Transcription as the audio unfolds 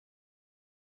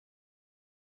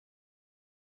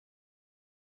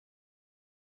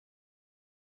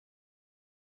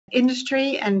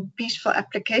industry and peaceful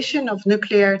application of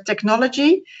nuclear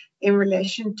technology in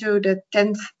relation to the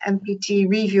 10th NPT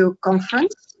Review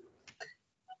Conference.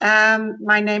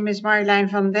 My name is Marjolein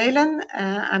van Delen.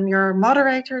 I'm your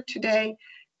moderator today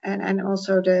and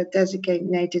also the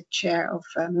designated chair of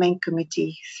Main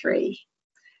Committee 3.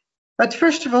 But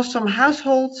first of all, some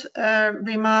household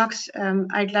remarks.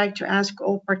 I'd like to ask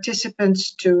all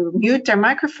participants to mute their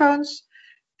microphones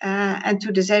and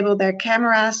to disable their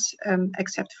cameras,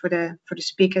 except for the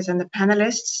speakers and the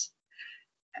panelists.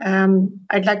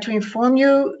 I'd like to inform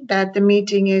you that the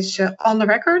meeting is on the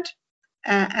record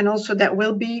and also that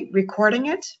we'll be recording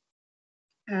it.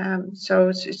 So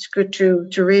it's good to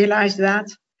realize that.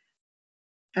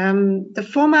 The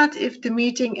format of the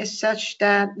meeting is such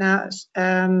that now,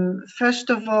 first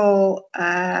of all,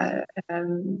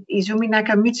 Izumi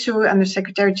Nakamitsu, Under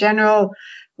Secretary General,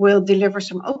 will deliver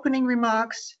some opening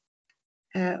remarks,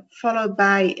 followed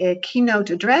by a keynote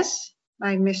address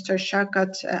by Mr.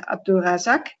 Shaukat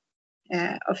Abdulrazak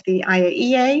of the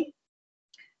IAEA.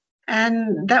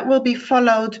 And that will be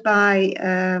followed by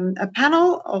a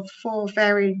panel of 4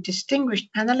 very distinguished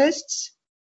panelists.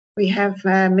 We have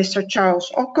Mr.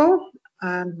 Charles Oko,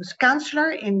 who's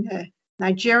counselor in the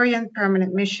Nigerian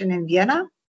Permanent Mission in Vienna.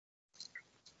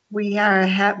 We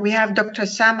have Dr.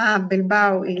 Sama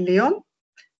Bilbao in Lyon,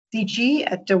 DG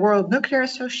at the World Nuclear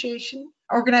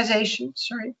Organization.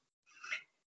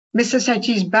 Mr.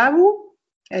 Sajid Babu,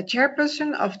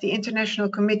 chairperson of the International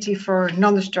Committee for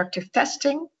Non-Destructive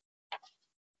Testing,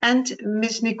 and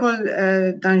Ms. Nicole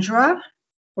Danjoy,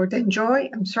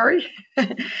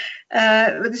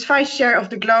 is vice chair of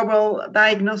the Global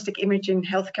Diagnostic Imaging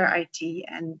Healthcare IT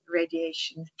and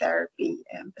Radiation Therapy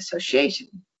Association.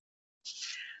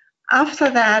 After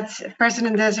that,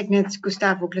 President-designate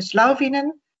Gustavo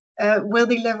Gleslauvinen will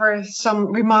deliver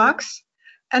some remarks,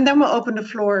 and then we'll open the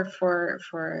floor for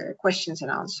questions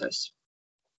and answers.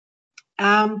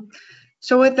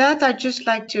 So with that, I'd just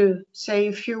like to say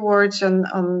a few words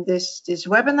on this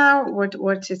webinar,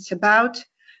 what it's about.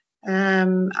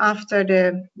 After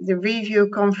the review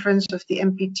conference of the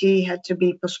NPT had to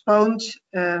be postponed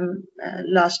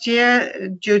last year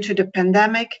due to the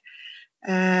pandemic,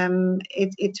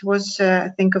 it was, I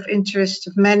think, of interest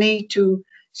of many to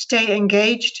stay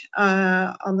engaged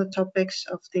on the topics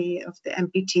of the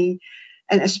NPT,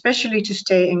 and especially to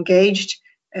stay engaged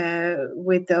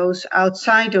with those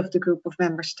outside of the group of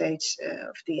member states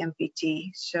of the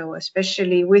NPT. So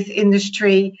especially with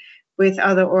industry, with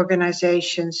other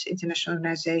organizations, international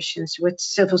organizations, with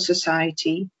civil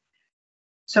society.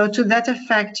 So to that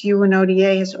effect,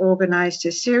 UNODA has organized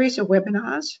a series of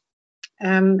webinars.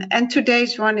 And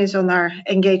today's one is on our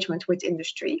engagement with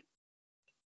industry.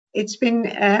 It's been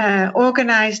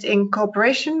organized in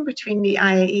cooperation between the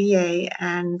IAEA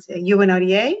and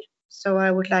UNODA. So I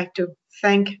would like to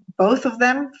thank both of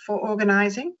them for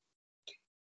organizing.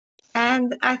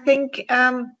 And I think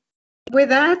with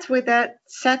that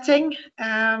setting,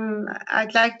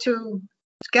 I'd like to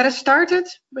get us started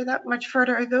without much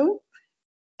further ado.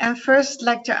 And first, I'd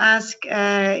like to ask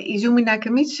Izumi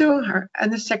Nakamitsu, her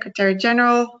Under Secretary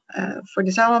General for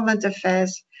Disarmament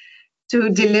Affairs, to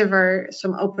deliver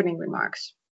some opening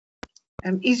remarks.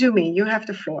 Izumi, you have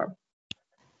the floor.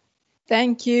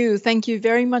 Thank you. Thank you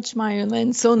very much,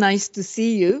 Marjolein. So nice to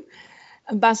see you.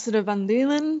 Ambassador van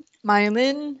Delen,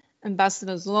 Marjolein,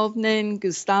 Ambassador Zlovnin,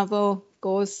 Gustavo, of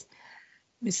course,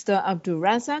 Mr.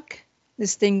 Abdulrazak,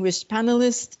 distinguished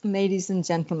panelists, ladies and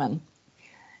gentlemen.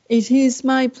 It is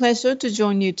my pleasure to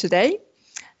join you today.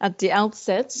 At the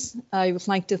outset, I would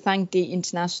like to thank the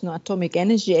International Atomic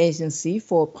Energy Agency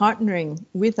for partnering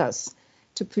with us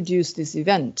to produce this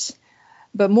event.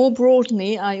 But more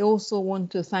broadly, I also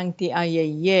want to thank the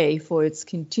IAEA for its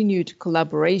continued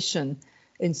collaboration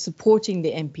in supporting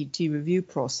the NPT review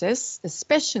process,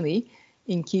 especially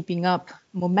in keeping up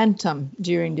momentum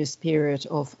during this period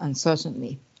of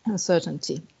uncertainty.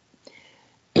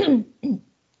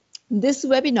 This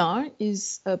webinar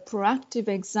is a proactive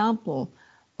example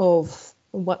of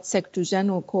what Secretary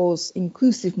General calls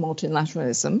inclusive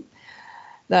multilateralism,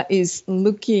 that is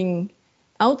looking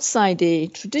outside the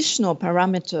traditional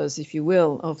parameters, if you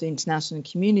will, of the international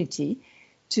community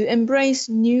to embrace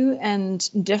new and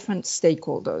different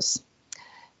stakeholders.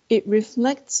 It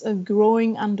reflects a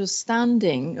growing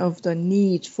understanding of the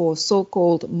need for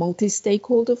so-called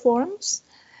multi-stakeholder forums.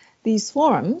 These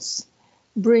forums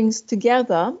brings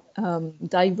together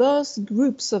diverse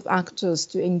groups of actors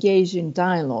to engage in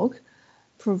dialogue,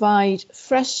 provide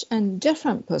fresh and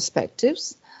different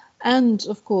perspectives, and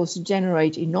of course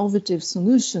generate innovative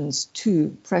solutions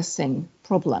to pressing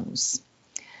problems.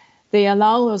 They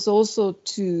allow us also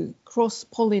to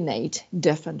cross-pollinate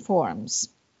different forums.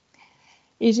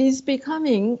 It is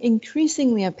becoming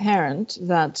increasingly apparent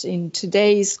that in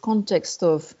today's context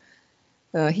of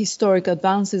historic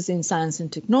advances in science and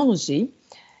technology,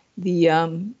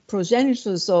 the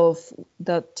progenitors of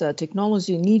that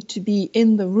technology need to be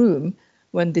in the room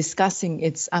when discussing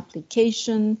its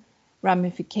application,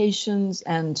 ramifications,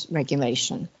 and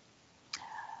regulation.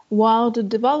 While the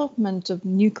development of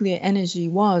nuclear energy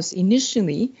was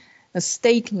initially a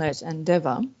state-led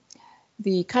endeavor,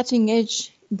 the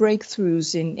cutting-edge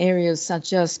breakthroughs in areas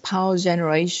such as power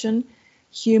generation,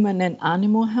 human and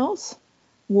animal health,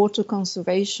 water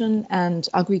conservation, and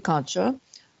agriculture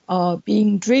are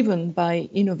being driven by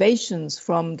innovations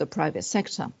from the private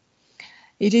sector.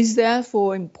 It is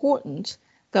therefore important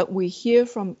that we hear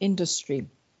from industry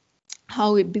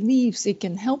how it believes it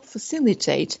can help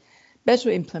facilitate better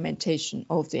implementation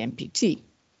of the NPT.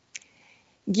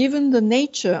 Given the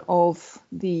nature of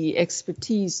the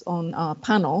expertise on our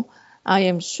panel, I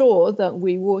am sure that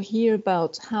we will hear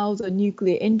about how the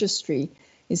nuclear industry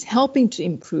is helping to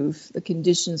improve the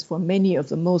conditions for many of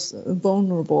the most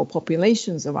vulnerable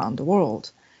populations around the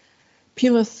world.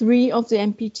 Pillar 3 of the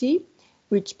NPT,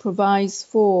 which provides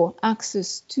for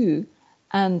access to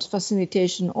and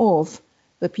facilitation of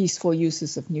the peaceful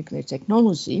uses of nuclear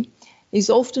technology, is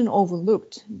often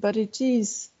overlooked, but it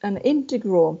is an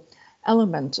integral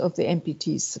element of the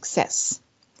NPT's success.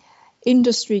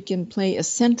 Industry can play a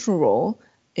central role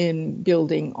in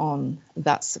building on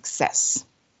that success.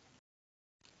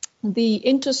 The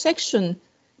intersection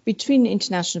between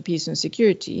international peace and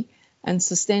security and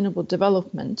sustainable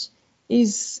development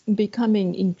is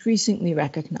becoming increasingly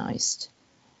recognized.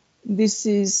 This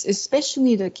is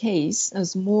especially the case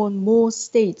as more and more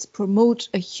states promote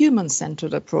a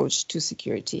human-centered approach to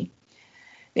security.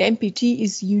 The NPT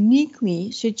is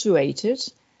uniquely situated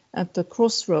at the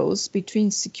crossroads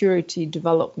between security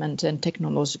development and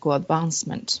technological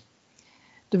advancement.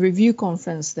 The review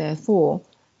conference, therefore,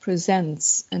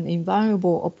 presents an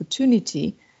invaluable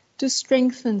opportunity to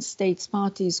strengthen states'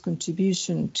 parties'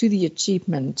 contribution to the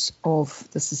achievement of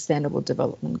the Sustainable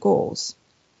Development Goals.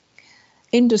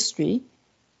 Industry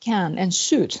can and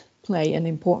should play an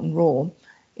important role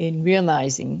in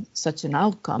realizing such an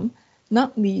outcome,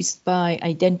 not least by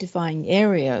identifying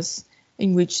areas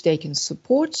in which they can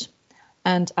support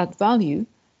and add value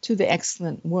to the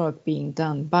excellent work being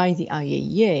done by the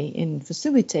IAEA in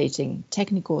facilitating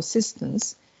technical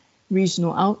assistance,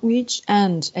 regional outreach,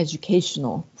 and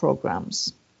educational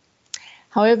programs.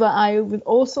 However, I would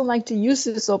also like to use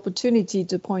this opportunity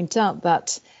to point out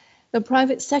that the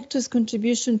private sector's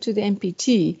contribution to the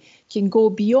NPT can go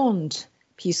beyond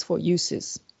peaceful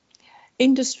uses.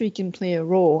 Industry can play a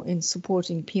role in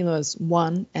supporting pillars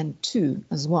 1 and 2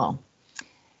 as well.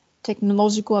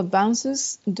 Technological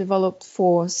advances developed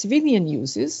for civilian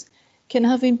uses can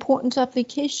have important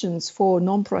applications for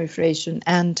non-proliferation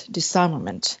and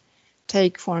disarmament.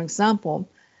 Take, for example,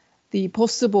 the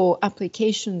possible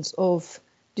applications of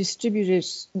distributed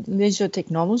ledger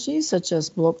technologies such as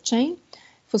blockchain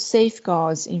for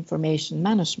safeguards information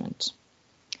management,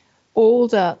 or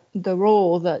the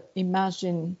role that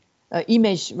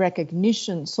image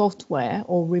recognition software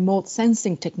or remote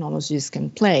sensing technologies can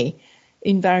play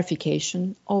in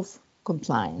verification of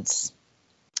compliance.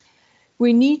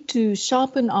 We need to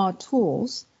sharpen our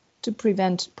tools to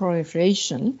prevent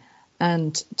proliferation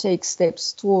and take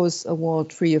steps towards a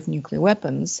world free of nuclear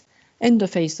weapons in the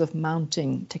face of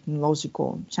mounting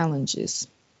technological challenges.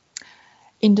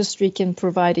 Industry can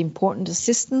provide important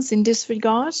assistance in this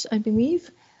regard, I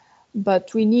believe,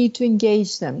 but we need to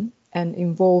engage them and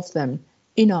involve them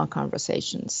in our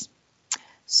conversations.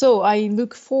 So I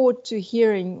look forward to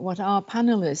hearing what our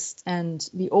panelists and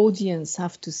the audience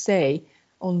have to say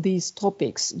on these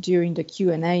topics during the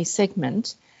Q&A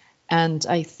segment. And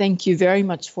I thank you very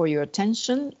much for your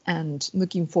attention and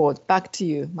looking forward. Back to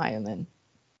you, Myelin.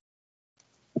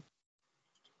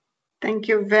 Thank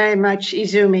you very much,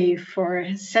 Izumi,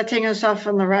 for setting us off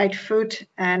on the right foot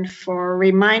and for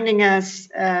reminding us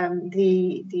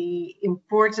the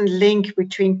important link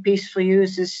between peaceful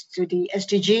uses to the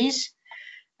SDGs,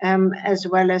 as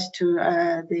well as to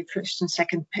the first and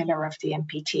second pillar of the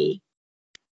NPT.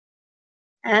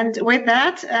 And with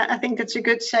that, I think that's a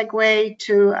good segue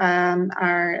to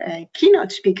our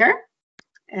keynote speaker,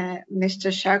 Mr.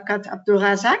 Shaukat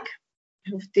Abdulrazak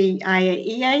of the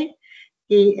IAEA.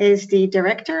 He is the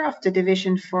director of the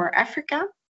Division for Africa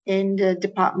in the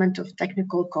Department of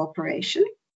Technical Cooperation.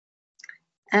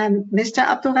 Mr.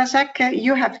 Abdulrazak,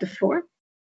 you have the floor.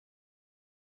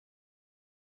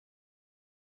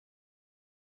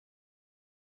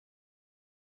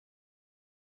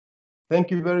 Thank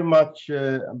you very much,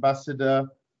 Ambassador.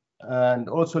 And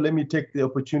also let me take the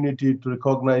opportunity to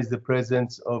recognize the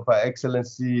presence of Her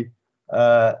Excellency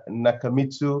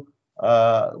Nakamitsu,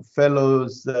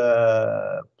 fellows,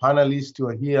 panelists who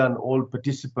are here, and all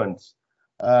participants.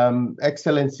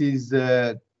 Excellencies,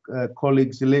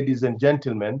 colleagues, ladies and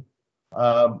gentlemen,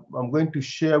 I'm going to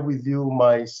share with you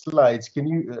my slides. Can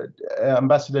you,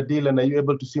 Ambassador Dillon, are you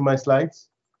able to see my slides?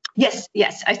 Yes,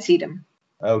 yes, I see them.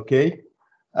 Okay.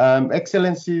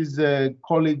 Excellencies,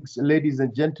 colleagues, ladies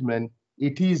and gentlemen,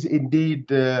 it is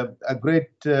indeed a great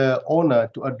honor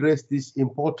to address this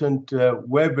important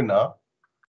webinar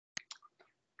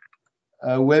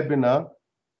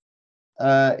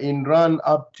in run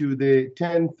up to the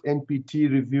 10th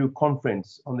NPT Review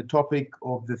Conference on the topic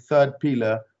of the third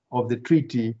pillar of the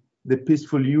treaty, the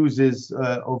peaceful uses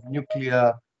of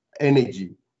nuclear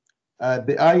energy.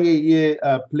 The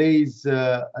IAEA plays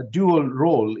a dual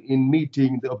role in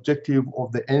meeting the objective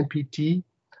of the NPT.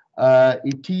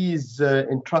 It is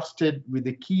entrusted with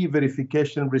the key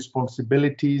verification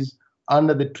responsibilities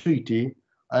under the treaty,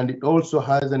 and it also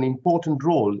has an important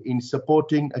role in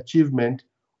supporting achievement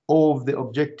of the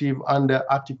objective under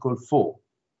Article 4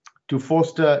 to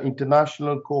foster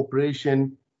international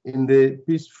cooperation in the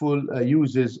peaceful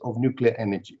uses of nuclear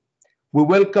energy. We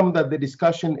welcome that the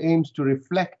discussion aims to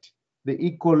reflect the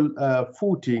equal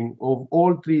footing of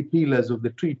all three pillars of the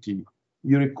treaty.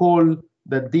 You recall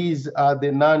that these are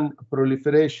the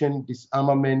non-proliferation,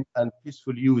 disarmament, and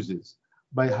peaceful uses,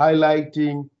 by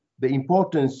highlighting the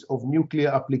importance of nuclear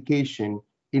application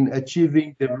in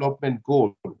achieving development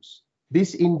goals.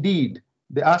 This indeed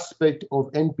the aspect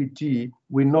of NPT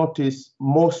we notice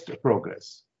most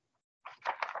progress.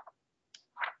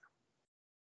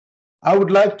 I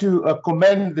would like to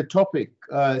commend the topic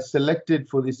selected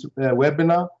for this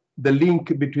webinar, the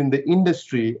link between the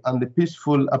industry and the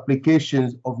peaceful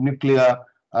applications of nuclear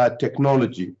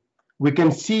technology. We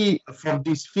can see from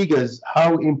these figures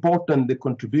how important the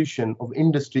contribution of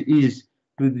industry is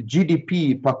to the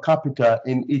GDP per capita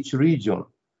in each region.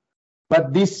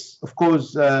 But this, of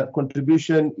course,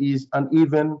 contribution is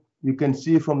uneven. You can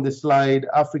see from the slide,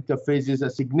 Africa faces a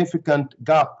significant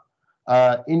gap.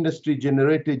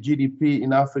 Industry-generated GDP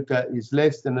in Africa is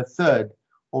less than a third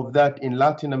of that in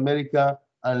Latin America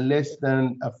and less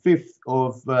than a fifth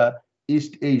of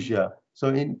East Asia.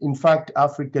 So in fact,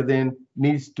 Africa then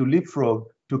needs to leapfrog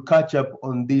to catch up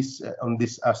on this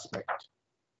aspect.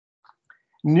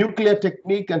 Nuclear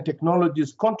technique and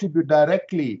technologies contribute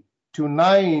directly to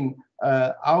 9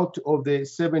 out of the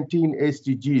 17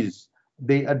 SDGs.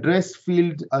 They address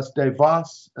fields as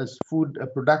diverse as food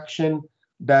production,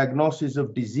 diagnosis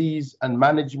of disease, and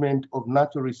management of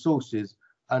natural resources,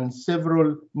 and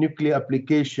several nuclear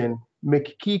applications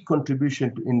make key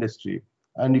contribution to industry.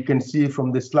 And you can see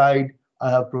from the slide, I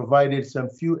have provided some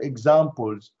few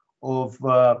examples of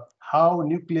how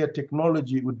nuclear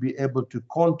technology would be able to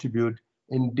contribute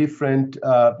in different,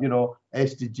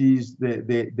 SDGs,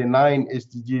 the 9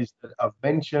 SDGs that I've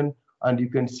mentioned, and you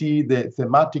can see the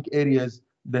thematic areas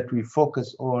that we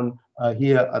focus on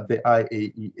here at the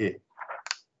IAEA.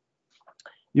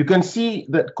 You can see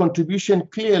that contribution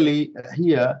clearly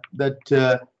here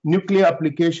that nuclear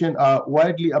applications are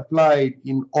widely applied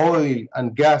in oil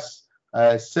and gas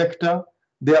sector.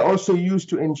 They are also used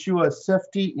to ensure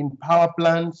safety in power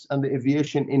plants and the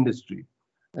aviation industry.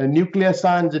 Nuclear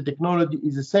science and technology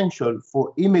is essential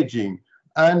for imaging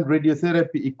and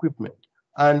radiotherapy equipment.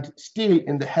 And still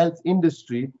in the health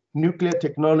industry, nuclear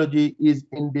technology is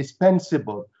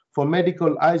indispensable for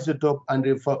medical isotope and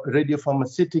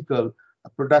radiopharmaceutical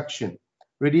production.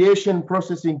 Radiation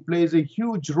processing plays a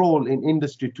huge role in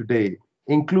industry today,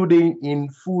 including in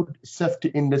food safety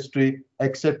industry,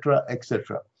 etc.,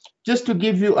 etc. Just to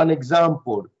give you an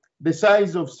example, the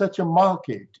size of such a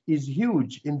market is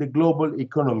huge in the global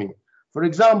economy. For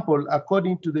example,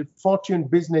 according to the Fortune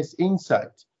Business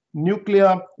Insight,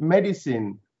 nuclear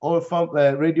medicine or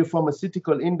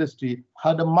radiopharmaceutical industry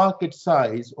had a market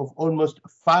size of almost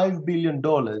 $5 billion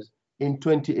in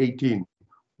 2018,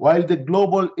 while the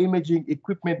global imaging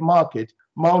equipment market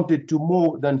mounted to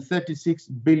more than $36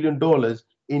 billion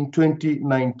in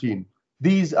 2019.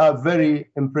 These are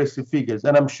very impressive figures,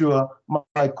 and I'm sure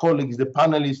my colleagues, the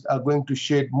panelists, are going to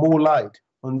shed more light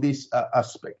on this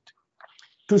aspect.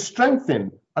 To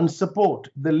strengthen and support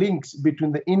the links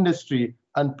between the industry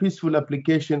and peaceful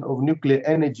application of nuclear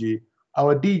energy,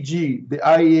 our DG, the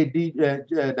IAEA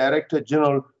Director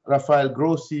General Rafael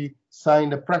Grossi,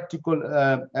 signed a practical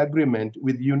agreement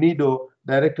with UNODA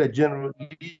Director General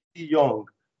Lee Yong,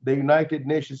 the United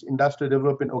Nations Industrial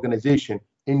Development Organization,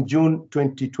 in June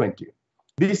 2020.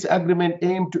 This agreement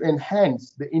aimed to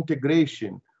enhance the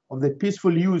integration of the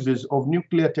peaceful uses of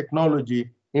nuclear technology,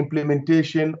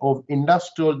 implementation of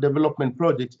industrial development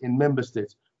projects in member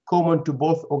states, common to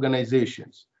both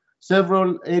organizations.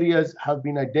 Several areas have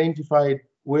been identified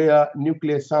where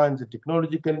nuclear science and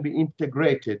technology can be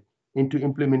integrated into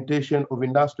implementation of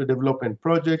industrial development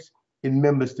projects in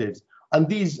member states. And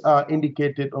these are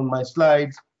indicated on my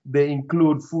slides. They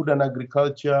include food and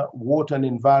agriculture, water and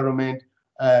environment,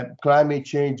 climate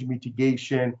change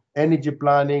mitigation, energy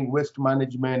planning, waste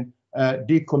management,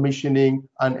 decommissioning,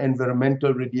 and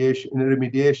environmental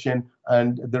remediation,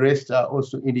 and the rest are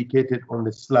also indicated on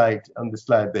the slide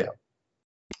there.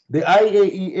 The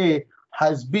IAEA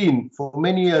has been for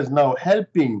many years now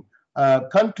helping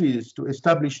countries to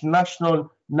establish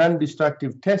national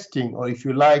non-destructive testing, or if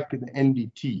you like, the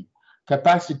NDT,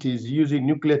 capacities using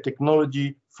nuclear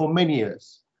technology for many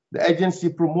years. The agency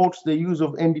promotes the use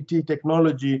of NDT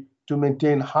technology to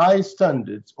maintain high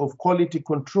standards of quality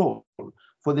control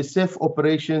for the safe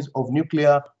operations of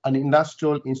nuclear and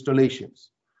industrial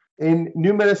installations. In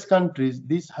numerous countries,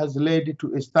 this has led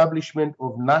to establishment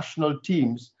of national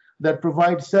teams that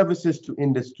provide services to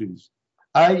industries.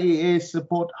 IAEA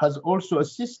support has also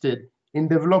assisted in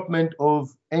development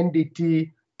of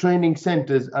NDT training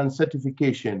centers and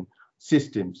certification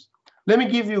systems. Let me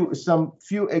give you some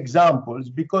few examples.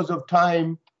 Because of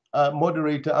time,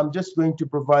 moderator, I'm just going to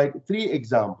provide 3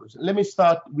 examples. Let me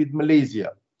start with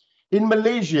Malaysia. In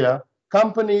Malaysia,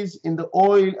 companies in the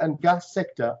oil and gas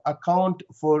sector account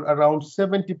for around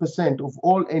 70% of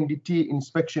all NDT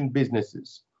inspection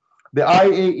businesses. The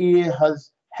IAEA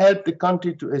has helped the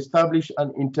country to establish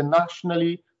an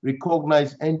internationally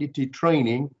recognized NDT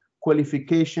training,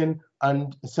 qualification,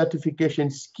 and certification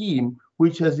scheme,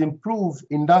 which has improved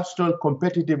industrial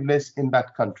competitiveness in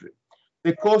that country.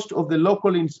 The cost of the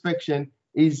local inspection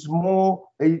is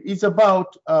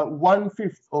about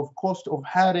 1/5 of cost of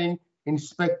hiring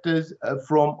inspectors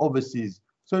from overseas.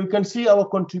 So you can see our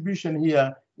contribution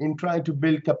here in trying to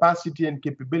build capacity and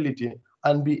capability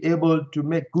and be able to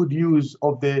make good use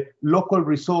of the local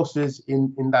resources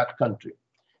in that country.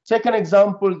 Second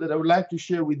example that I would like to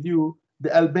share with you,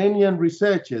 the Albanian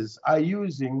researchers are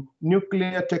using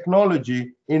nuclear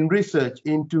technology in research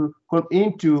into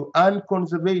and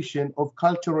conservation of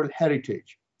cultural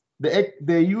heritage.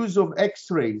 The use of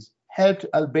X-rays helped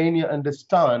Albania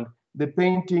understand the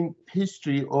painting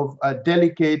history of a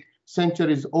delicate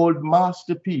centuries-old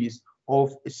masterpiece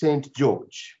of St.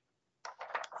 George.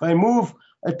 If I move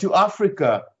to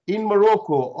Africa, in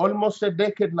Morocco, almost a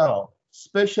decade now,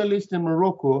 specialists in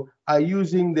Morocco are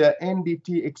using their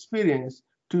NDT experience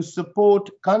to support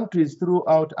countries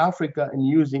throughout Africa in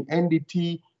using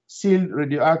NDT sealed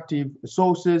radioactive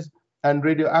sources and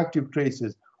radioactive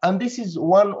traces. And this is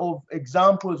one of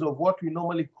examples of what we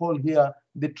normally call here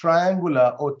the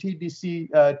triangular or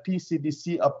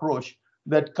TCDC approach,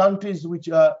 that countries which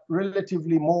are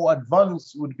relatively more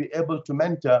advanced would be able to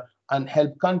mentor and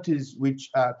help countries which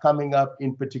are coming up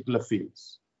in particular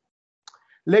fields.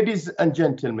 Ladies and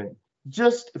gentlemen,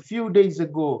 just a few days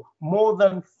ago, more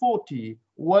than 40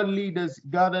 world leaders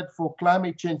gathered for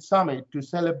Climate Change Summit to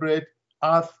celebrate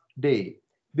Earth Day.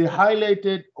 They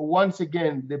highlighted once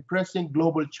again the pressing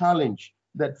global challenge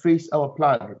that faces our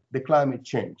planet, the climate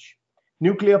change.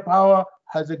 Nuclear power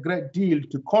has a great deal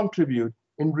to contribute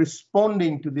in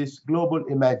responding to this global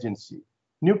emergency.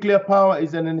 Nuclear power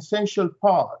is an essential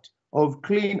part of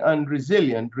clean and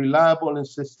resilient, reliable and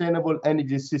sustainable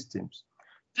energy systems.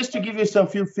 Just to give you some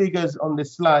few figures on the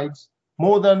slides,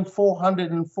 more than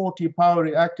 440 power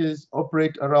reactors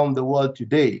operate around the world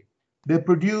today. They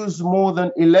produce more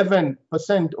than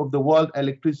 11% of the world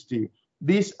electricity.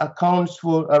 This accounts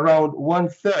for around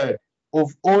 1/3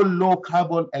 of all low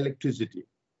carbon electricity.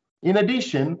 In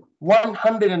addition,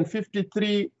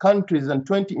 153 countries and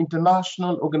 20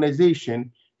 international organizations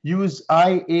use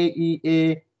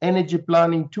IAEA energy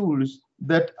planning tools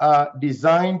that are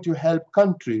designed to help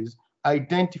countries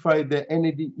identify their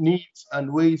energy needs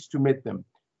and ways to meet them.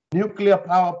 Nuclear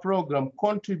power program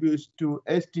contributes to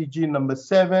SDG number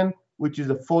 7, which is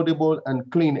affordable and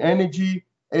clean energy,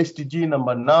 SDG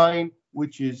number 9,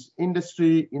 which is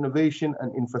industry, innovation,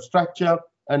 and infrastructure,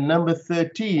 and number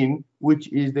 13,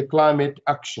 which is the climate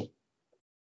action.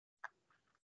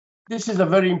 This is a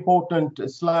very important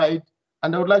slide,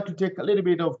 and I would like to take a little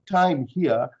bit of time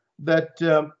here that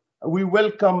we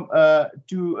welcome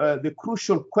to the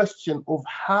crucial question of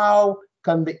how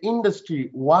can the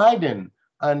industry widen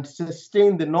and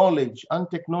sustain the knowledge and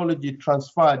technology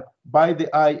transferred by the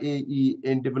IAEA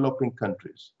in developing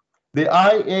countries. The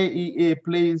IAEA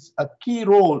plays a key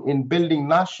role in building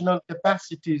national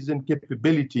capacities and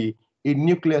capability in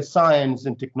nuclear science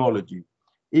and technology.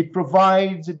 It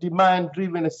provides a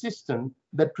demand-driven assistance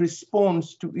that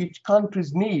responds to each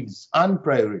country's needs and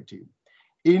priority.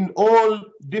 In all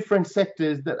different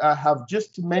sectors that I have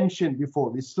just mentioned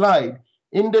before this slide,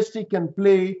 industry can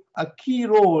play a key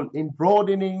role in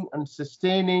broadening and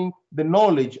sustaining the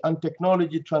knowledge and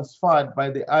technology transferred by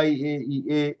the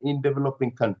IAEA in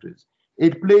developing countries.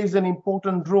 It plays an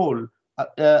important role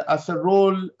as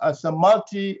a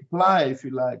multiplier, if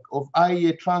you like, of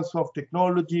IAEA transfer of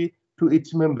technology to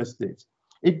its member states.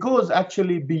 It goes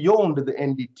actually beyond the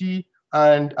NDT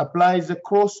and applies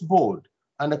across board.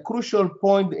 And a crucial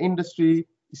point, the industry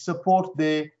support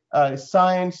the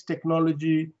science,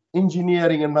 technology,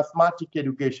 engineering, and mathematics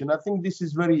education. I think this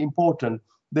is very important,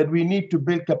 that we need to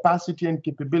build capacity and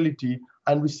capability,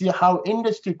 and we see how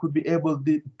industry could be able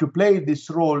to play this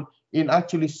role in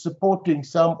actually supporting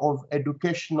some of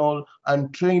educational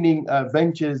and training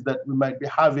ventures that we might be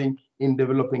having in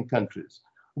developing countries.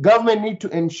 Government need to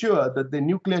ensure that the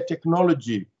nuclear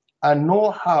technology and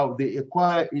know-how they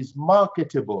acquire is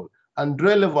marketable and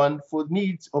relevant for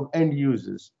needs of end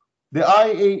users. The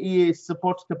IAEA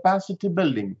supports capacity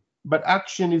building, but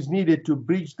action is needed to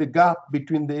bridge the gap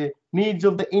between the needs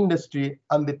of the industry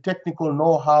and the technical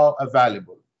know-how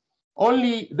available.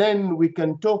 Only then we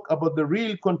can talk about the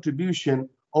real contribution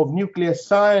of nuclear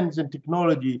science and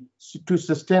technology to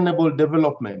sustainable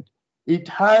development. It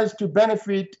has to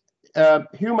benefit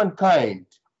humankind,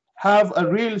 have a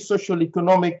real social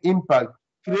economic impact,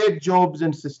 create jobs,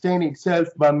 and sustain itself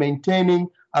by maintaining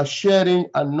a sharing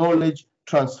and knowledge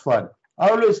transfer. I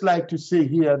always like to say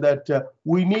here that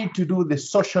we need to do the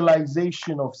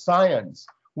socialization of science.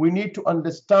 We need to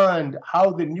understand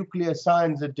how the nuclear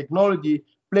science and technology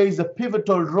plays a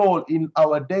pivotal role in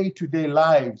our day-to-day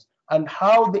lives, and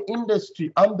how the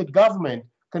industry and the government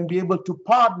can be able to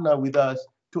partner with us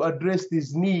to address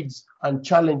these needs and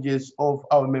challenges of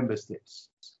our member states.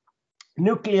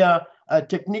 Nuclear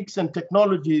techniques and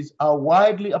technologies are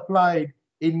widely applied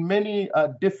in many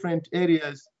different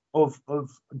areas of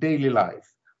daily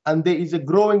life, and there is a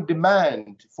growing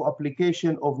demand for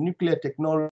application of nuclear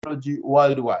technology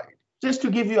worldwide. Just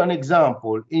to give you an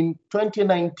example, in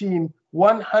 2019,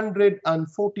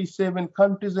 147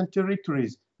 countries and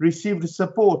territories received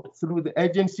support through the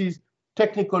agency's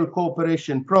technical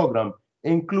cooperation program,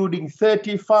 including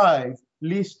 35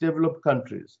 least developed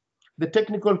countries. The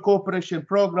technical cooperation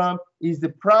program is the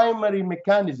primary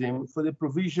mechanism for the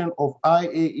provision of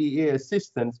IAEA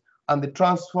assistance and the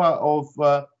transfer of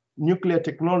nuclear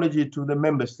technology to the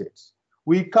member states.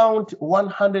 We count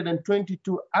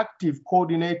 122 active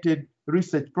coordinated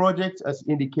research projects as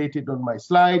indicated on my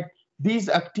slide. These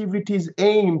activities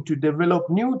aim to develop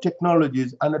new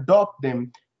technologies and adopt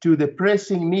them to the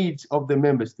pressing needs of the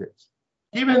member states.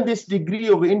 Given this degree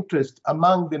of interest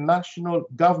among the national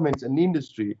governments and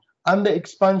industry and the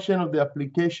expansion of the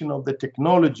application of the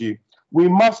technology, we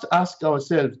must ask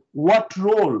ourselves what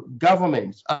role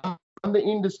governments and the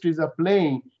industries are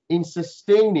playing in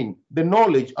sustaining the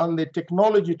knowledge and the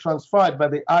technology transferred by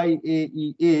the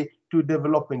IAEA to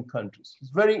developing countries.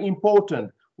 It's very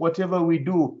important. Whatever we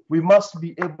do, we must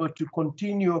be able to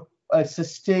continue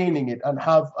sustaining it and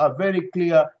have a very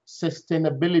clear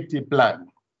sustainability plan.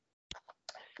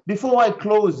 Before I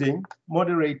closing,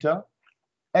 moderator,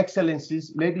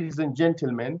 excellencies, ladies and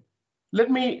gentlemen, let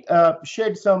me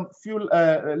shed some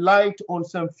light on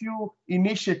some few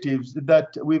initiatives that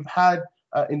we've had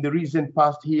in the recent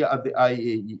past here at the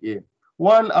IAEA.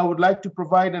 One, I would like to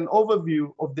provide an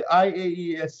overview of the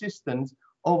IAEA assistance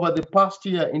over the past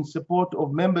year in support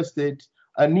of member states'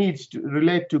 needs to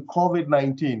relate to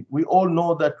COVID-19. We all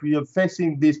know that we are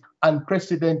facing this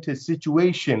unprecedented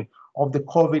situation of the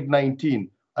COVID-19.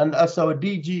 And as our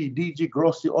DG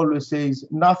Grossi always says,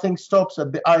 nothing stops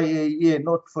at the IAEA,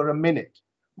 not for a minute.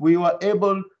 We were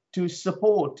able to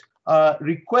support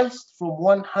requests from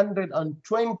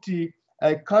 120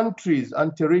 countries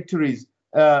and territories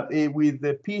with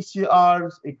the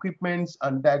PCRs, equipments,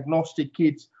 and diagnostic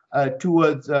kits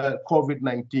towards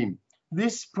COVID-19.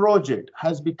 This project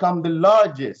has become the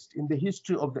largest in the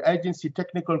history of the agency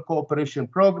technical cooperation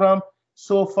program,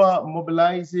 so far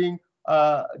mobilizing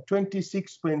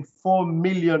 26.4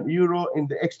 million euro in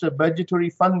the extra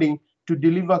budgetary funding to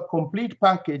deliver complete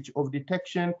package of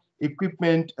detection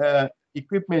equipment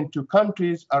to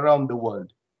countries around the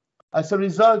world. As a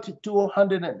result,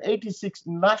 286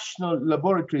 national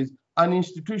laboratories and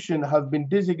institutions have been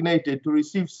designated to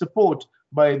receive support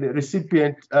by the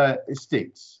recipient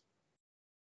states.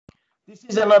 This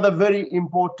is another very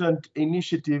important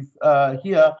initiative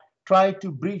here, try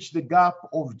to bridge the gap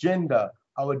of gender.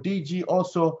 Our DG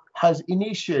also has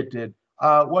initiated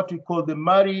what we call the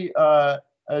Marie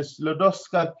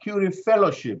Sklodowska Curie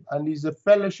Fellowship, and is a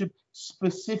fellowship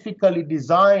specifically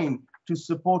designed to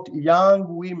support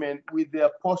young women with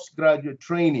their postgraduate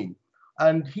training.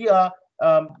 And here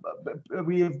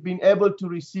we have been able to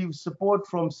receive support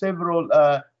from several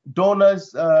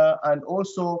donors, and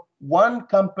also one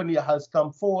company has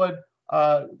come forward,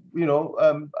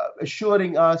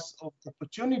 assuring us of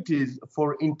opportunities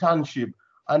for internship.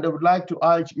 And I would like to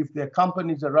urge, if there are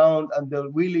companies around and they're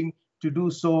willing to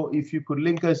do so, if you could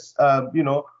link us,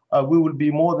 we will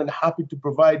be more than happy to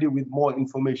provide you with more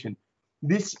information.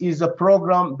 This is a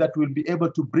program that will be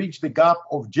able to bridge the gap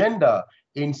of gender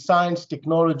in science,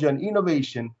 technology, and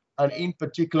innovation, and in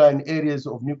particular in areas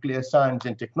of nuclear science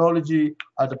and technology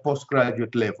at the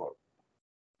postgraduate level.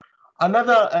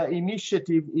 Another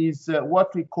initiative is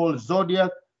what we call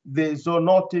Zodiac, the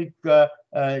Zoonotic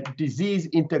Disease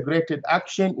Integrated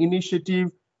Action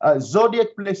Initiative.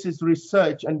 Zodiac places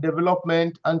research and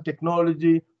development and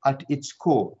technology at its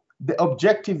core. The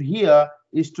objective here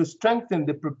is to strengthen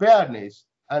the preparedness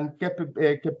and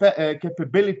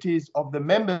capabilities of the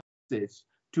member states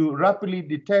to rapidly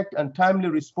detect and timely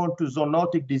respond to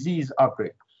zoonotic disease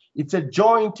outbreak. It's a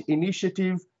joint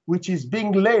initiative which is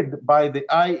being led by the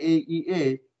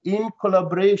IAEA in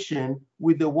collaboration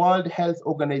with the World Health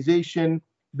Organization,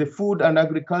 the Food and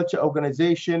Agriculture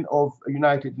Organization of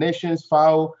United Nations,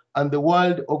 FAO, and the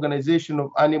World Organization of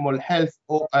Animal Health,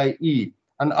 OIE,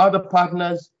 and other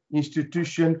partners,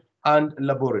 institutions, and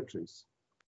laboratories.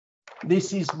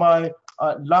 This is my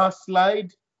last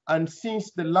slide. And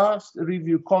since the last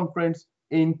review conference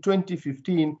in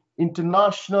 2015,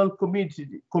 international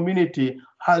community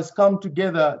has come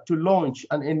together to launch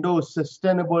and endorse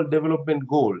sustainable development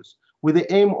goals with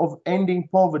the aim of ending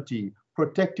poverty,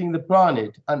 protecting the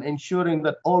planet, and ensuring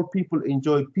that all people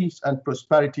enjoy peace and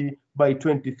prosperity by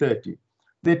 2030.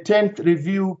 The 10th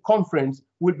review conference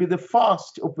will be the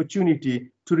first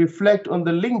opportunity to reflect on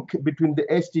the link between the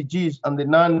SDGs and the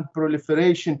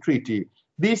Non-Proliferation Treaty.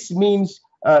 This means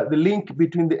the link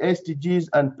between the SDGs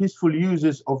and peaceful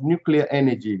uses of nuclear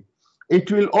energy.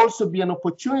 It will also be an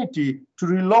opportunity to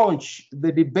relaunch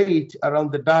the debate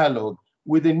around the dialogue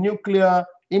with the nuclear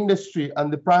industry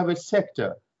and the private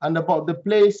sector, and about the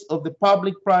place of the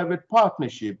public-private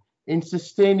partnership in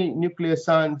sustaining nuclear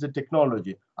science and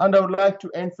technology. And I would like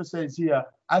to emphasize here,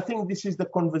 I think this is the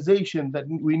conversation that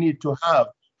we need to have.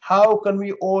 How can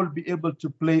we all be able to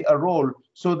play a role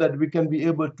so that we can be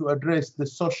able to address the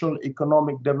social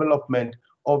economic development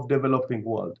of developing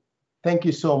world? Thank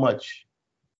you so much.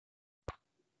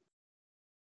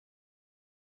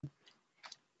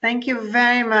 Thank you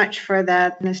very much for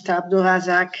that, Mr.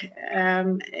 Abdulrazak.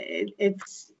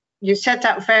 You set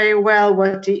out very well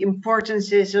what the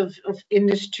importance is of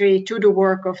industry to the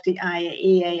work of the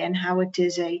IAEA and how it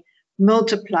is a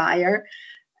multiplier.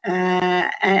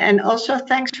 And also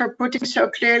thanks for putting so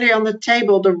clearly on the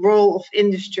table the role of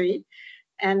industry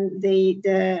and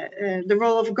the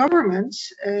role of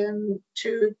governments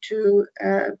to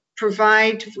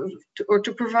provide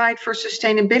for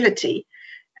sustainability,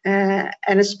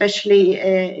 and especially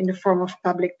in the form of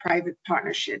public-private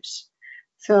partnerships.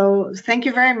 So thank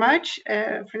you very much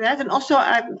for that. And also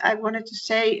I wanted to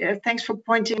say thanks for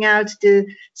pointing out the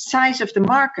size of the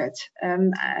market.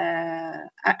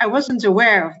 I wasn't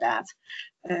aware of that.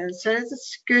 So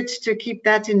it's good to keep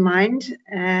that in mind.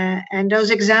 And those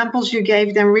examples you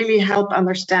gave them really help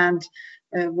understand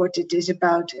what it is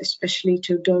about, especially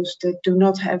to those that do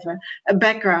not have a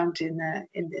background in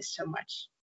this so much.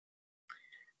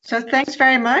 So thanks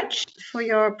very much for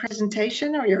your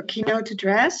presentation or your keynote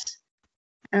address.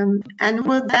 And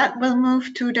with that, we'll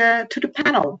move to the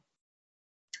panel.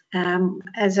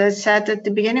 As I said at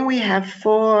the beginning, we have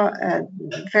 4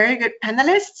 very good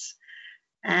panelists,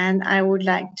 and I would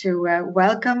like to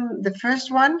welcome the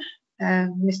first one,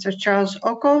 Mr. Charles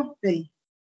Oko, the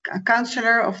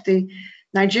counselor of the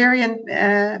Nigerian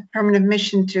Permanent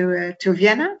Mission to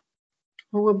Vienna,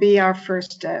 who will be our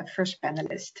first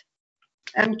panelist.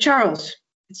 Charles,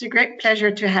 it's a great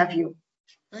pleasure to have you.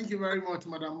 Thank you very much,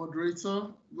 Madam Moderator.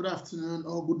 Good afternoon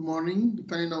or good morning,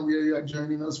 depending on where you are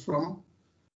joining us from.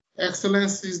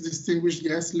 Excellencies, distinguished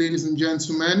guests, ladies and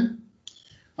gentlemen,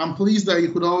 I'm pleased that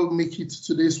you could all make it to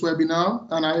today's webinar,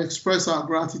 and I express our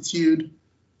gratitude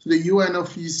to the UN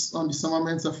Office on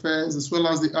Disarmament Affairs, as well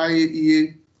as the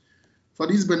IAEA, for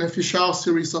this beneficial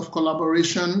series of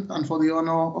collaboration and for the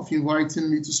honor of inviting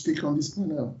me to speak on this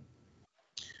panel.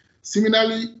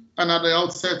 Similarly, and at the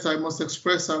outset, I must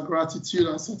express our gratitude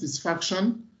and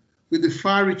satisfaction with the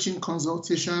far-reaching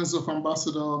consultations of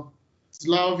Ambassador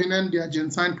Zlauvinen, the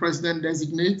Argentine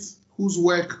president-designate, whose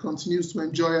work continues to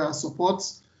enjoy our support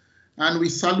And we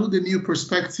salute the new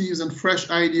perspectives and fresh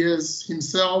ideas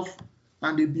himself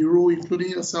and the Bureau, including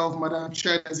yourself, Madam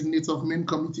Chair Designate of Main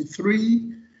Committee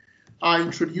 3, are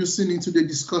introducing into the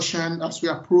discussion as we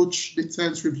approach the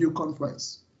 10th Review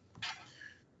Conference.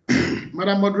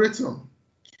 Madam Moderator,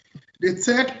 the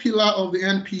third pillar of the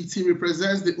NPT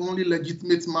represents the only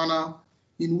legitimate manner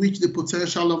in which the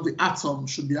potential of the atom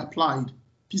should be applied,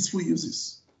 peaceful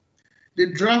uses.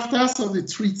 The drafters of the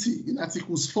treaty in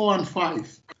Articles 4 and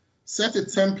 5 set a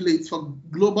template for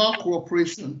global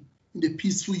cooperation in the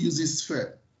peaceful uses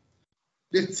sphere.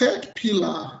 The third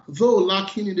pillar, though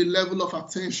lacking in the level of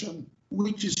attention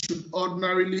which it should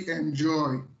ordinarily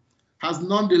enjoy, has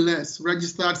nonetheless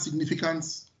registered significant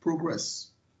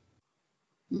progress.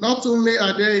 Not only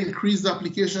are there increased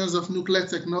applications of nuclear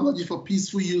technology for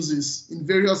peaceful uses in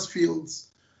various fields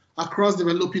across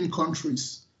developing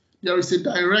countries, there is a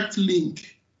direct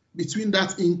link between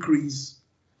that increase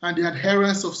and the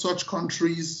adherence of such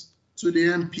countries to the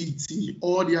NPT,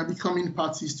 or they are becoming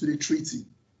parties to the treaty.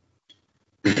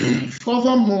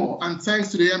 Furthermore, and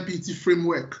thanks to the NPT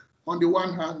framework on the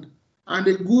one hand, and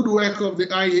the good work of the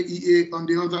IAEA on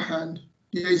the other hand,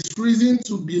 there is reason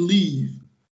to believe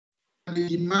that the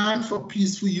demand for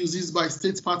peaceful uses by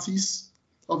state parties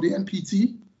of the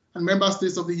NPT and member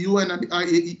states of the UN and the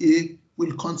IAEA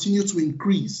will continue to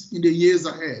increase in the years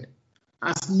ahead,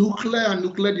 as nuclear and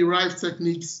nuclear-derived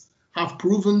techniques have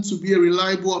proven to be a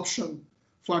reliable option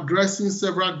for addressing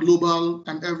several global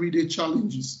and everyday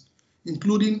challenges,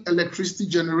 including electricity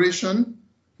generation,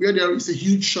 where there is a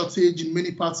huge shortage in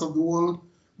many parts of the world,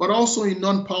 but also in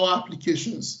non-power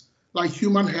applications like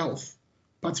human health,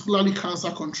 particularly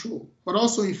cancer control, but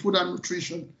also in food and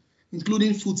nutrition,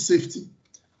 including food safety,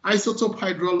 isotope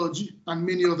hydrology, and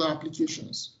many other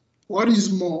applications. What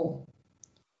is more,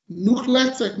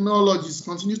 nuclear technologies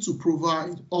continue to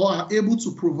provide or are able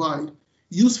to provide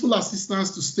useful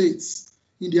assistance to states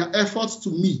in their efforts to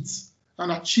meet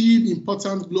and achieve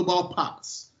important global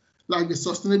pacts like the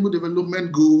Sustainable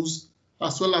Development Goals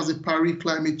as well as the Paris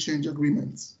Climate Change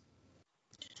Agreement.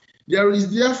 There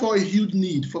is therefore a huge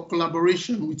need for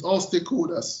collaboration with all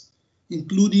stakeholders,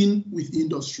 including with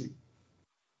industry.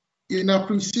 In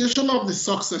appreciation of the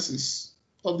successes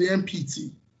of the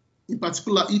NPT, in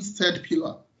particular its third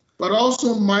pillar, but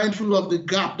also mindful of the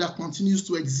gap that continues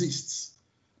to exist,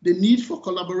 the need for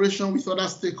collaboration with other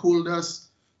stakeholders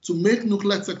to make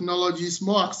nuclear technologies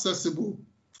more accessible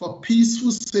for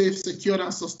peaceful, safe, secure,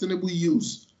 and sustainable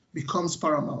use becomes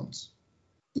paramount.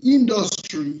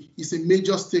 Industry is a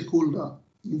major stakeholder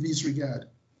in this regard.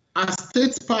 As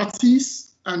state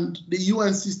parties and the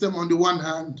UN system on the one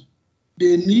hand,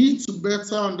 they need to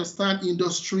better understand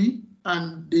industry,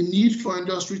 and the need for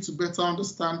industry to better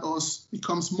understand us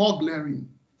becomes more glaring.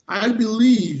 I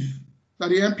believe that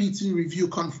the NPT Review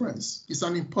Conference is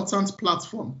an important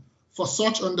platform for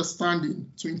such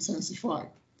understanding to intensify.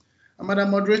 And Madam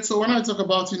Moderator, when I talk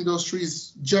about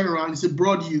industries general, it's a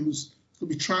broad use. It could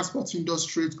be transport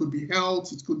industry, it could be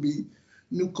health, it could be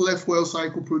nuclear fuel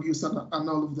cycle produce and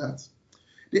all of that.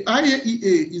 The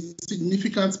IAEA is a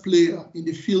significant player in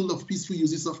the field of peaceful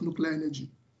uses of nuclear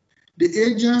energy. The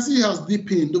agency has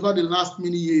deepened over the last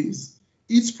many years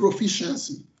its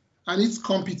proficiency and its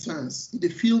competence in the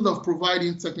field of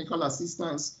providing technical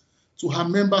assistance to her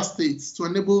member states to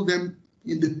enable them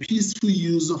in the peaceful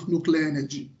use of nuclear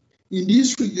energy. In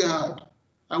this regard,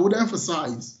 I would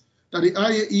emphasize that the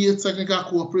IAEA Technical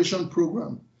Cooperation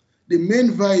Program, the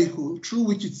main vehicle through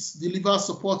which it delivers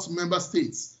support to member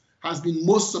states, has been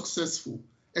most successful,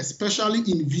 especially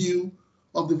in view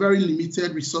of the very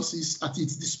limited resources at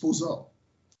its disposal.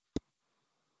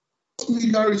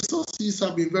 Media resources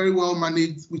have been very well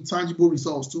managed with tangible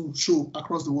results to show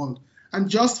across the world. And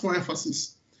just for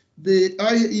emphasis, the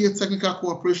IAEA Technical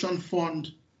Cooperation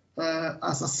Fund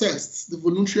has assessed, the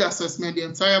voluntary assessment, the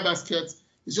entire basket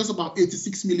is just about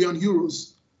 86 million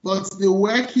euros, but the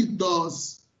work it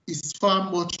does is far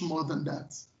much more than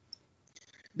that.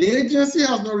 The agency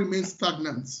has not remained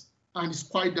stagnant and is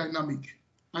quite dynamic.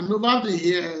 And over the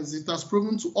years, it has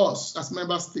proven to us as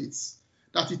member states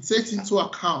that it takes into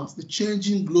account the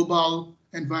changing global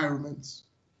environment.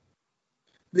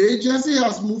 The agency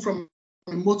has moved from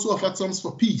a motto of atoms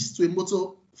for peace to a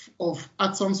motto of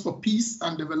atoms for peace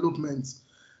and development,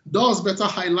 thus better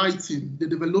highlighting the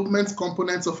development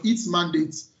components of its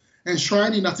mandate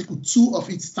enshrined in Article 2 of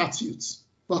its statutes,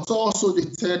 but also the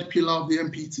third pillar of the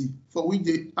NPT, for which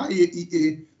the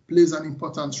IAEA plays an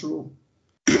important role.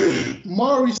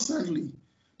 More recently,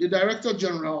 the Director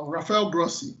General, Rafael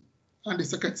Grossi, and the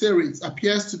Secretariat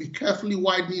appears to be carefully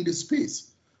widening the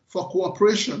space for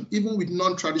cooperation, even with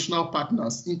non-traditional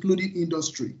partners, including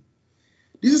industry.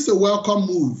 This is a welcome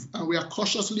move, and we are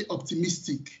cautiously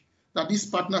optimistic that this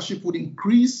partnership would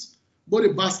increase both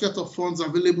the basket of funds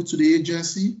available to the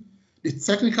agency, the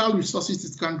technical resources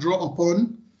it can draw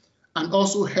upon, and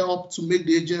also help to make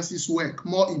the agency's work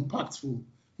more impactful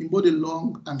in both the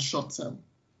long and short term.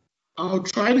 I'll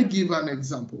try to give an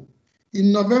example.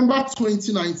 In November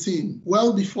 2019,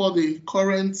 well before the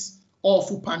current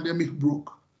awful pandemic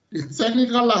broke, the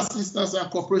Technical Assistance and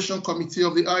Cooperation Committee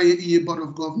of the IAEA Board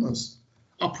of Governors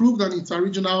approved an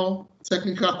interregional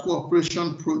technical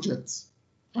cooperation project,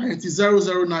 INT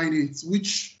 0098,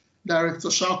 which Director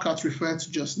Shaukat referred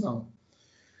to just now.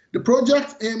 The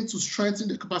project aimed to strengthen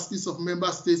the capacities of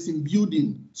member states in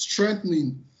building,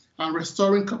 strengthening, and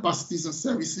restoring capacities and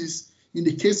services in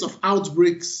the case of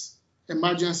outbreaks,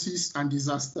 emergencies, and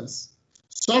disasters.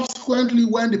 Subsequently,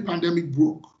 when the pandemic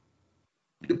broke,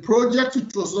 the project,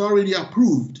 which was already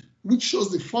approved, which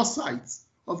shows the foresight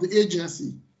of the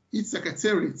agency, its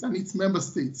secretariat, and its member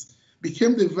states,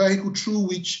 became the vehicle through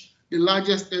which the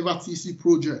largest ever TC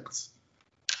project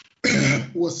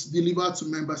was delivered to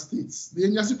member states. The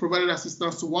agency provided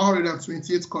assistance to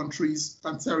 128 countries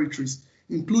and territories,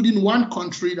 including one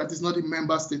country that is not a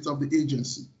member state of the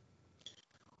agency.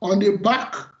 On the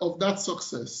back of that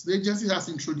success, the agency has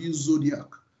introduced Zodiac,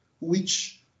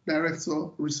 which Director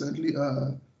recently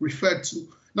referred to.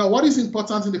 Now, what is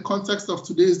important in the context of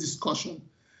today's discussion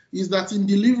is that in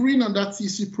delivering on that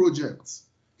TC project,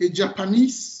 a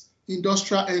Japanese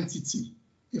industrial entity,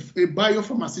 a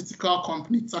biopharmaceutical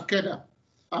company, Takeda,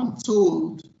 I'm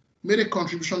told, made a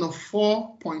contribution of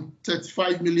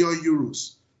 4.35 million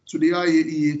euros to the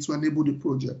IAEA to enable the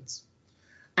project.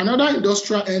 Another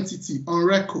industrial entity,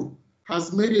 Onreco,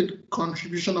 has made a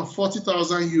contribution of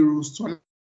 40,000 euros to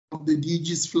of the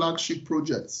DG's flagship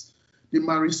projects, the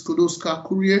Marie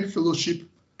Skłodowska-Curie Fellowship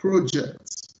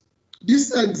Project.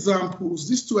 These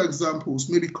two examples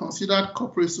may be considered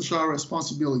corporate social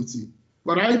responsibility,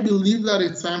 but I believe that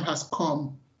a time has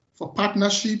come for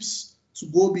partnerships to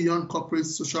go beyond corporate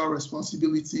social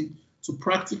responsibility to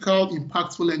practical,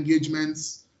 impactful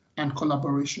engagements and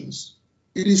collaborations.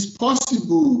 It is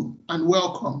possible and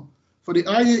welcome for the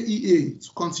IAEA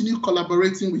to continue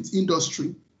collaborating with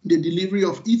industry in the delivery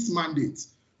of its mandate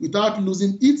without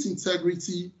losing its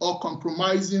integrity or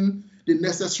compromising the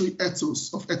necessary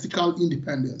ethos of ethical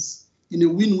independence in a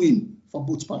win-win for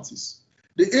both parties.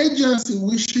 The agency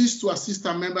wishes to assist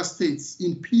our member states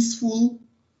in peaceful,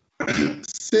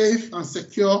 safe, and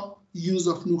secure use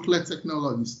of nuclear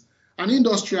technologies. An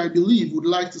industry, I believe, would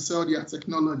like to sell their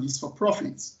technologies for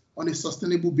profits on a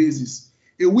sustainable basis.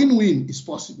 A win-win is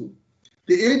possible.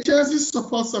 The agency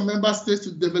supports our member states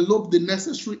to develop the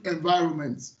necessary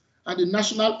environment and the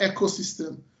national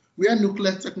ecosystem where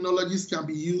nuclear technologies can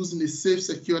be used in a safe,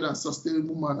 secure, and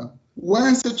sustainable manner.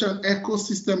 When such an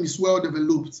ecosystem is well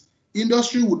developed,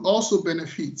 industry would also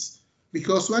benefit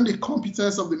because when the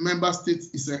competence of the member state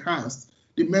is enhanced,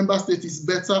 the member state is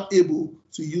better able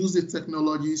to use the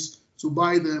technologies, to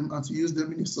buy them, and to use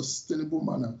them in a sustainable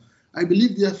manner. I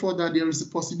believe, therefore, that there is a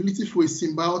possibility for a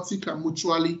symbiotic and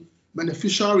mutually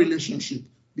beneficial relationship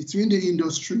between the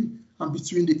industry and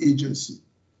between the agency.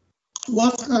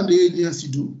 What can the agency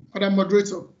do? Madam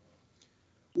Moderator,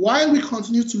 while we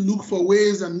continue to look for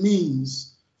ways and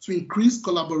means to increase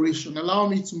collaboration, allow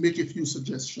me to make a few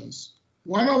suggestions.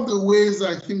 One of the ways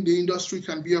I think the industry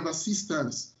can be of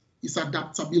assistance is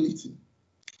adaptability.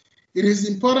 It is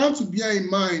important to bear in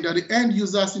mind that the end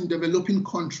users in developing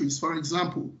countries, for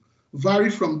example, vary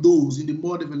from those in the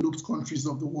more developed countries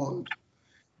of the world.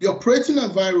 The operating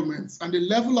environments and the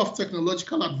level of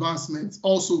technological advancement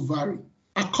also vary.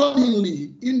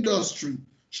 Accordingly, industry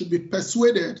should be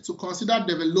persuaded to consider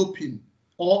developing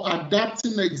or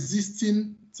adapting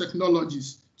existing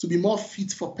technologies to be more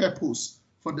fit for purpose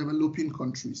for developing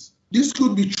countries. This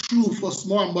could be true for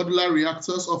small and modular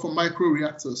reactors or for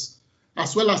microreactors,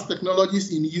 as well as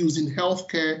technologies in use in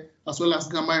healthcare, as well as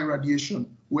gamma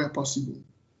irradiation where possible.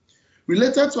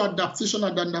 Related to adaptation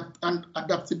and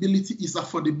adaptability is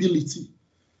affordability.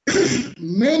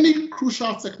 Many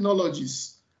crucial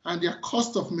technologies and their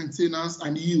cost of maintenance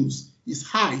and use is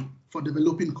high for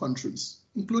developing countries,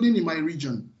 including in my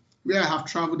region, where I have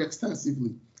traveled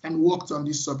extensively and worked on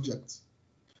this subject,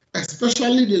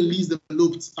 especially the least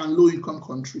developed and low-income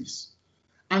countries.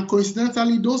 And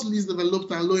coincidentally, those least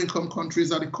developed and low-income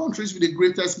countries are the countries with the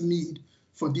greatest need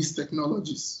for these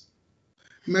technologies.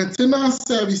 Maintenance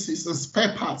services and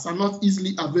spare parts are not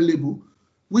easily available,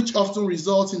 which often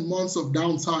result in months of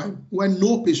downtime when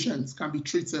no patients can be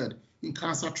treated in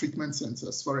cancer treatment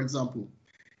centers, for example.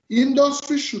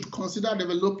 Industry should consider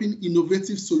developing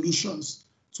innovative solutions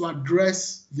to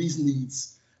address these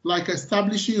needs, like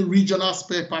establishing regional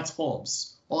spare parts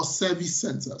hubs or service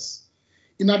centers.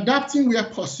 In adapting where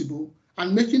possible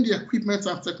and making the equipment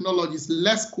and technologies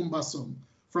less cumbersome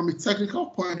from a technical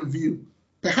point of view,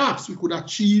 perhaps we could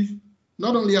achieve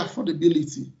not only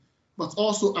affordability, but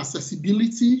also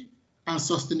accessibility and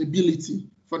sustainability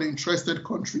for the interested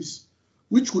countries,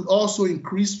 which would also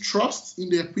increase trust in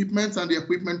the equipment and the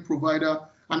equipment provider,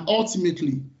 and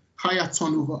ultimately higher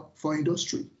turnover for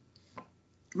industry.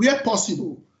 Where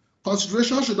possible,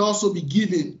 consideration should also be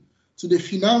given to the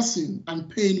financing and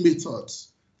paying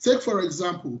methods. Take, for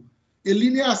example, a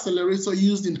linear accelerator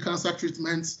used in cancer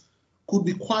treatments could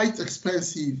be quite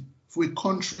expensive for a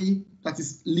country that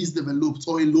is least developed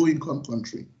or a low-income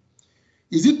country.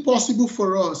 Is it possible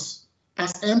for us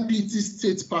as NPT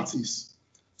state parties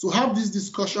to have this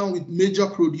discussion with major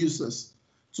producers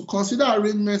to consider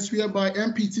arrangements whereby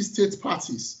NPT state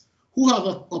parties who have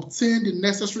obtained the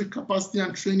necessary capacity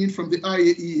and training from the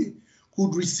IAEA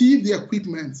could receive the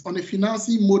equipment on a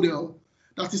financing model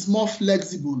that is more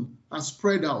flexible and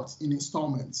spread out in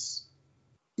installments?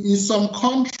 In some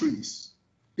countries,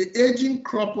 the aging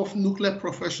crop of nuclear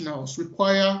professionals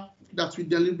require that we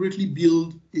deliberately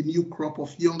build a new crop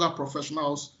of younger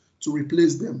professionals to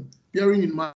replace them, bearing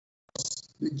in mind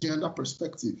the gender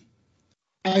perspective.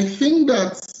 I think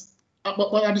that,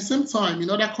 but at the same time, in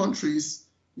other countries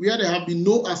where there have been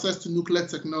no access to nuclear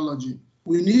technology,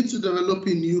 we need to develop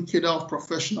a new cadre of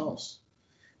professionals.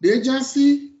 The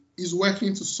agency is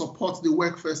working to support the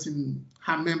workforce in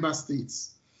her member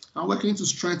states and working to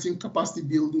strengthen capacity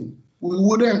building. We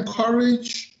would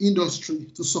encourage industry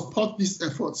to support these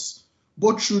efforts,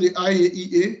 both through the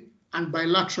IAEA and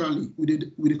bilaterally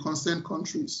with the concerned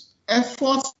countries.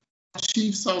 Efforts to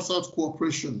achieve South-South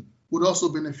cooperation would also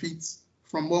benefit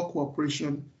from more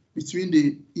cooperation between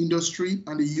the industry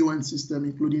and the UN system,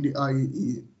 including the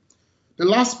IAEA. The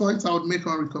last point I would make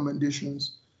on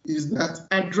recommendations is that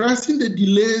addressing the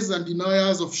delays and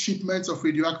denials of shipments of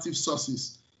radioactive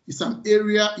sources is an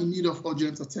area in need of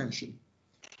urgent attention.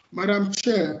 Madam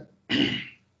Chair,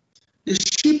 the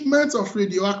shipment of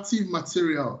radioactive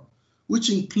material, which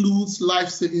includes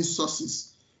life-saving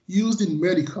sources used in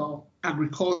medical,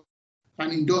 agricultural,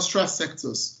 and industrial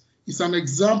sectors, is an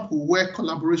example where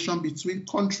collaboration between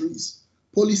countries,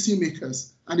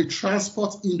 policymakers, and the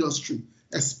transport industry,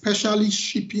 especially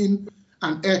shipping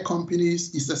and air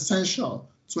companies, is essential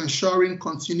to ensuring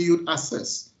continued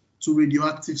access to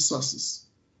radioactive sources.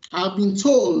 I have been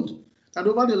told that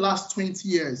over the last 20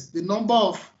 years, the number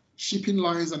of shipping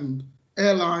lines and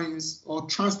airlines or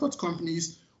transport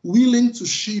companies willing to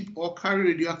ship or carry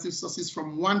radioactive sources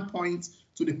from one point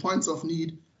to the point of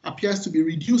need appears to be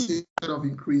reducing instead of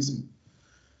increasing.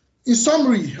 In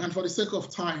summary, and for the sake of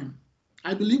time,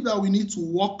 I believe that we need to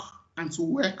work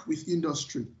with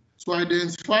industry to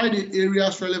identify the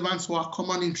areas relevant to our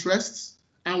common interests,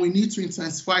 and we need to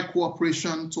intensify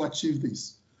cooperation to achieve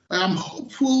this. I am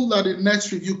hopeful that the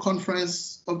next review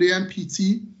conference of the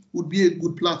NPT would be a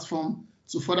good platform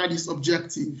to further this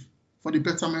objective for the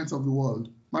betterment of the world.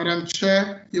 Madam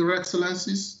Chair, Your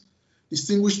Excellencies,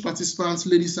 distinguished participants,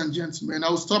 ladies and gentlemen, I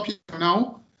will stop here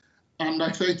now, and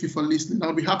I thank you for listening.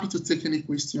 I'll be happy to take any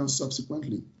questions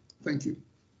subsequently. Thank you.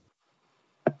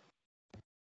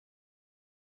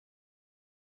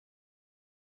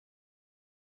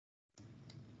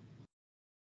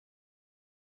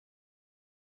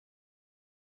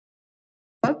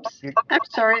 Oops, I'm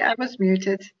sorry, I was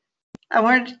muted. I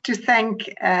wanted to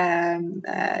thank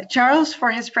Charles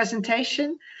for his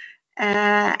presentation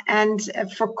and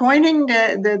for coining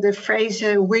the phrase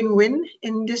win-win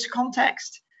in this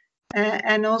context,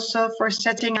 and also for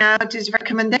setting out his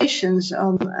recommendations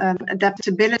on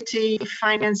adaptability,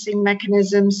 financing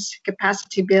mechanisms,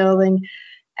 capacity building,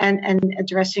 and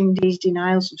addressing these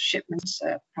denials of shipments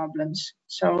problems.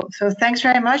 So thanks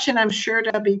very much, and I'm sure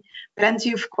there'll be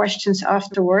plenty of questions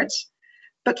afterwards.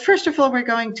 But first of all, we're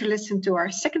going to listen to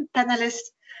our second panelist,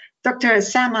 Dr.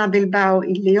 Sama Bilbao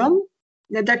y Leon,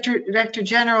 the Director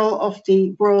General of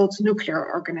the World Nuclear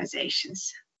Organization.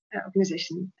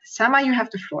 Sama, you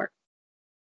have the floor.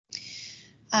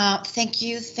 Thank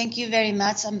you very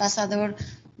much, Ambassador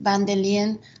van der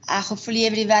Leyen. Hopefully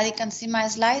everybody can see my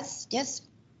slides, yes?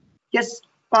 Yes,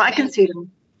 well, I can see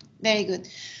them. Very good.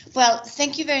 Well,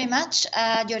 thank you very much,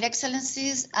 Your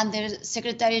Excellencies, Under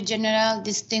Secretary General,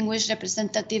 distinguished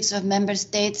representatives of member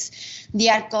states,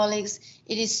 dear colleagues.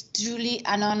 It is truly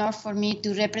an honor for me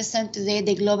to represent today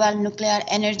the global nuclear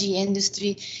energy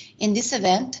industry in this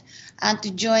event and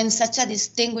to join such a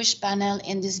distinguished panel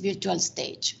in this virtual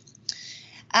stage.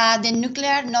 The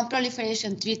Nuclear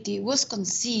Non-Proliferation Treaty was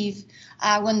conceived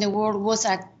when the world was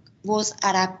was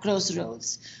at a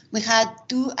crossroads. We had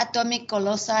two atomic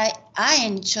colossi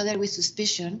eyeing each other with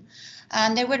suspicion,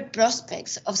 and there were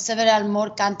prospects of several more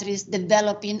countries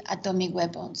developing atomic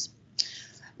weapons.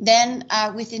 Then,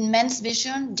 with immense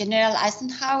vision, General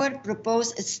Eisenhower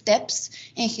proposed steps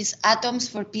in his Atoms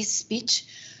for Peace speech,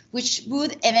 which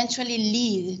would eventually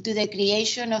lead to the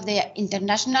creation of the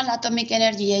International Atomic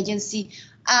Energy Agency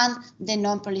and the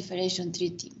Non-Proliferation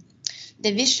Treaty.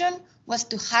 The vision was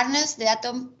to harness the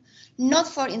atom not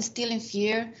for instilling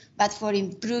fear, but for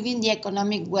improving the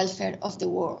economic welfare of the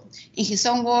world. In his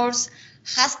own words,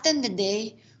 hasten the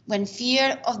day when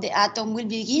fear of the atom will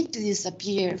begin to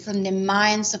disappear from the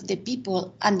minds of the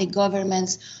people and the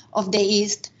governments of the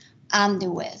East and the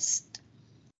West.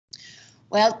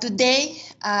 Well, today,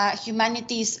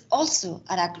 humanity is also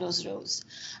at a crossroads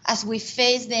as we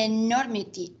face the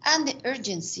enormity and the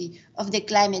urgency of the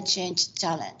climate change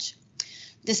challenge.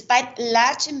 Despite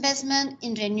large investment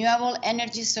in renewable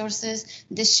energy sources,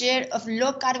 the share of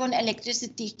low-carbon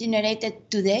electricity generated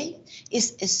today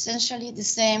is essentially the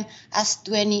same as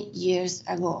 20 years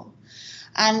ago.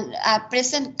 And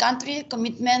present country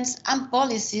commitments and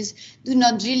policies do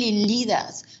not really lead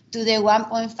us to the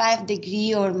 1.5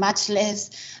 degree or much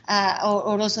less,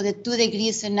 or also the 2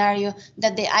 degree scenario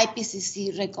that the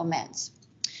IPCC recommends.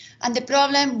 And the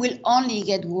problem will only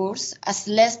get worse as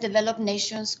less developed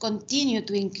nations continue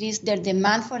to increase their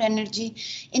demand for energy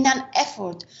in an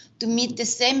effort to meet the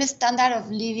same standards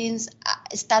of living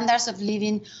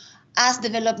as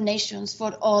developed nations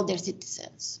for all their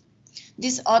citizens.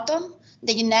 This autumn,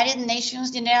 the United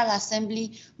Nations General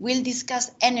Assembly will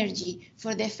discuss energy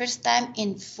for the first time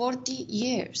in 40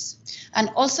 years.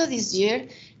 And also this year,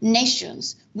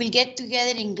 nations will get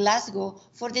together in Glasgow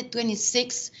for the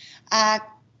 26th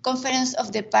Conference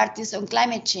of the Parties on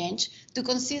Climate Change to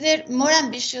consider more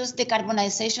ambitious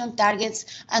decarbonization targets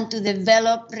and to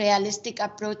develop realistic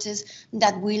approaches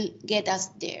that will get us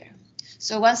there.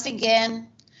 So once again,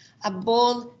 a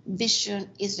bold vision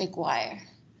is required.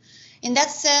 In that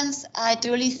sense, I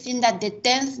truly think that the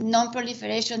 10th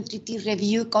Non-Proliferation Treaty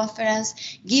Review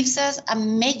Conference gives us a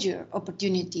major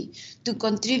opportunity to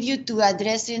contribute to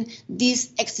addressing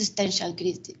this existential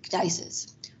crisis.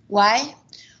 Why?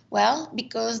 Well,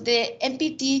 because the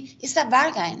NPT is a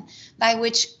bargain by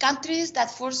which countries that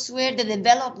forswear the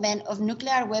development of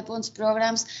nuclear weapons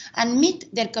programs and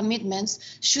meet their commitments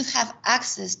should have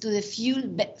access to the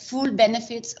full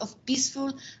benefits of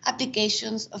peaceful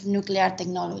applications of nuclear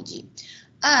technology.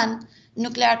 And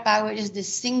nuclear power is the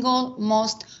single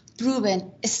most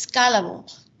proven,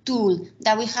 scalable tool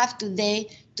that we have today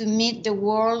to meet the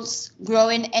world's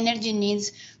growing energy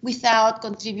needs without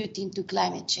contributing to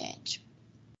climate change.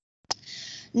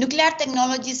 Nuclear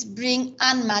technologies bring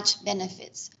unmatched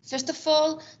benefits. First of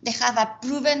all, they have a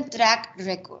proven track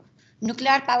record.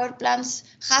 Nuclear power plants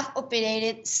have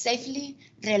operated safely,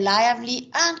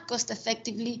 reliably, and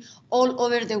cost-effectively all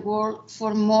over the world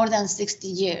for more than 60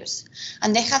 years.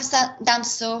 And they have done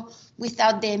so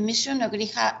without the emission of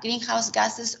greenhouse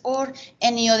gases or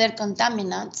any other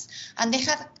contaminants. And they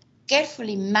have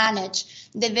carefully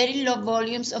manage the very low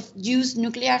volumes of used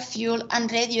nuclear fuel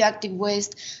and radioactive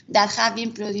waste that have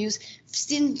been produced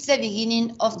since the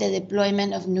beginning of the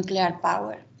deployment of nuclear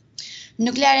power.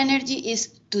 Nuclear energy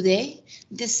is today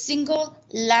the single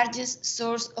largest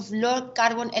source of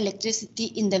low-carbon electricity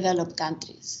in developed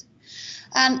countries.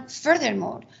 And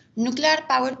furthermore, nuclear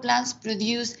power plants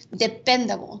produce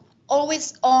dependable,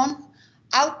 always-on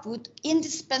output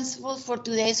indispensable for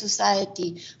today's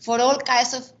society, for all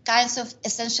kinds of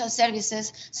essential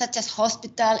services such as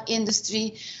hospital,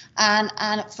 industry, and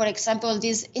for example,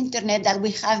 this internet that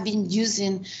we have been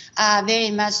using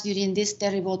very much during this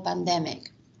terrible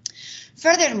pandemic.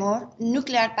 Furthermore,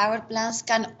 nuclear power plants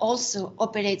can also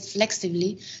operate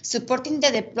flexibly, supporting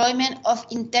the deployment of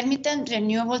intermittent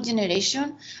renewable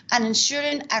generation and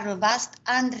ensuring a robust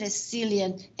and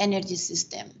resilient energy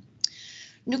system.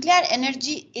 Nuclear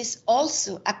energy is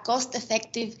also a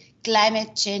cost-effective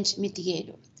climate change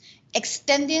mitigator.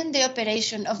 Extending the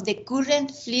operation of the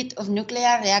current fleet of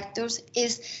nuclear reactors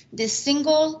is the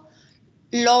single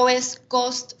lowest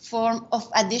cost form of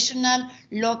additional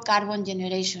low-carbon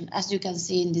generation, as you can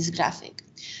see in this graphic.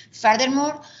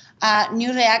 Furthermore,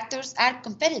 new reactors are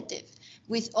competitive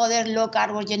with other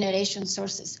low-carbon generation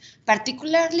sources,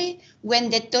 particularly when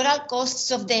the total costs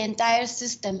of the entire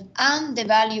system and the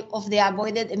value of the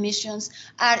avoided emissions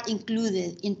are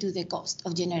included into the cost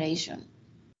of generation.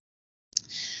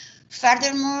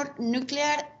 Furthermore,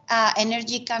 nuclear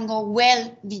energy can go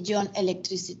well beyond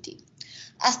electricity.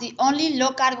 as the only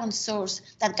low-carbon source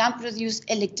that can produce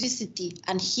electricity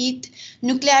and heat,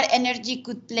 nuclear energy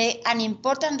could play an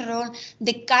important role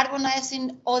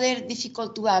decarbonizing other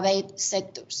difficult-to-abate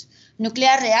sectors.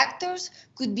 Nuclear reactors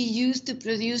could be used to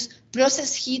produce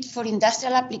process heat for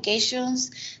industrial applications,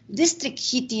 district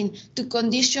heating to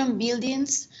condition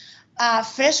buildings,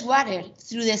 fresh water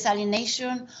through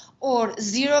desalination, or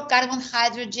zero carbon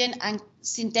hydrogen and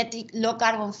synthetic low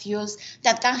carbon fuels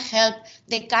that can help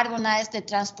decarbonize the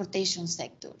transportation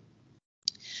sector.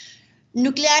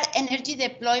 Nuclear energy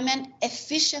deployment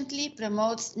efficiently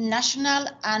promotes national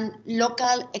and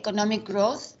local economic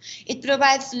growth. It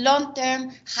provides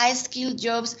long-term, high-skilled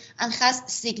jobs and has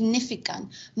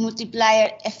significant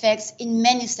multiplier effects in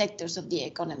many sectors of the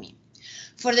economy.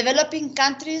 For developing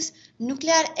countries,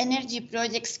 nuclear energy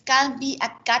projects can be a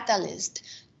catalyst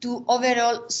to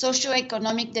overall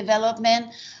socio-economic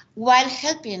development while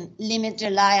helping limit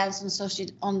reliance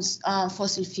on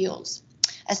fossil fuels.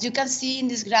 As you can see in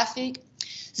this graphic,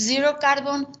 zero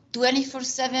carbon,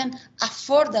 24/7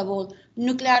 affordable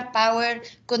nuclear power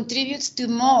contributes to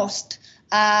most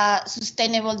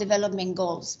sustainable development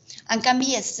goals and can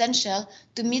be essential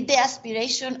to meet the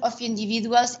aspiration of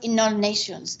individuals in all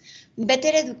nations.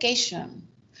 Better education,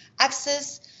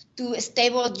 access to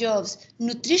stable jobs,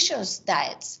 nutritious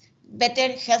diets, better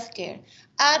healthcare,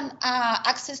 and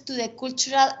access to the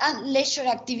cultural and leisure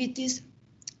activities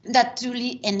that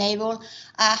truly enable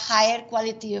a higher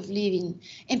quality of living.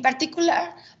 In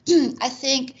particular, I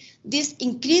think this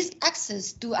increased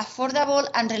access to affordable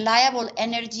and reliable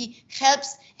energy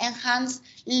helps enhance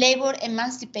labor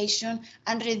emancipation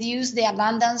and reduce the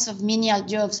abundance of menial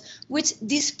jobs, which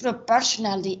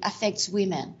disproportionately affects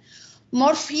women.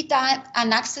 More free time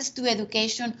and access to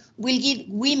education will give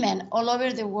women all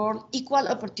over the world equal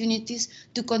opportunities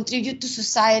to contribute to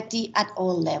society at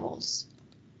all levels.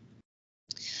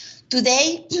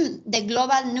 Today, the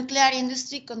global nuclear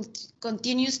industry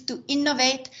continues to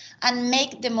innovate and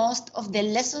make the most of the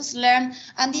lessons learned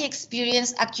and the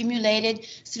experience accumulated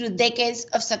through decades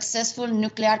of successful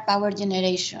nuclear power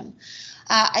generation.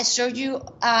 I showed you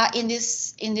in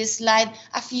this slide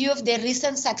a few of the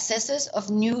recent successes of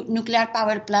new nuclear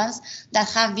power plants that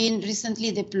have been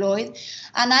recently deployed.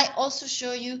 And I also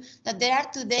show you that there are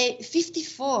today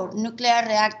 54 nuclear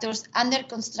reactors under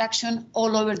construction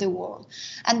all over the world.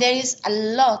 And there is a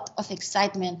lot of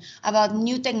excitement about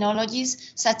new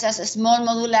technologies such as small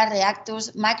modular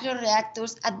reactors,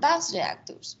 microreactors, advanced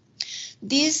reactors.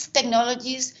 These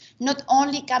technologies not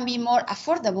only can be more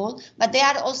affordable, but they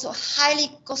are also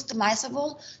highly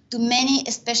customizable to many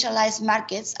specialized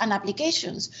markets and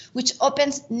applications, which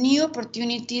opens new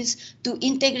opportunities to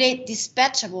integrate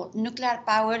dispatchable nuclear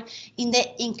power in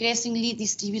the increasingly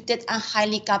distributed and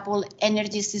highly coupled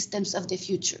energy systems of the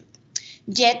future.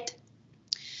 Yet,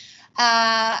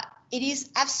 it is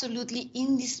absolutely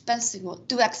indispensable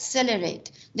to accelerate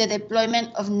the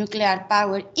deployment of nuclear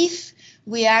power if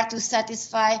we are to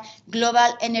satisfy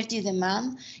global energy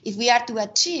demand, if we are to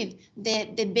achieve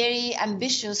the very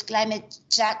ambitious climate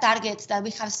targets that we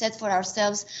have set for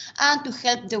ourselves, and to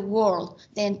help the world,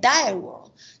 the entire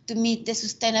world, to meet the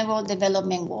sustainable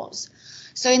development goals.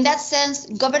 So in that sense,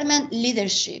 government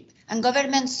leadership and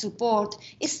government support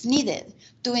is needed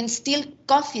to instill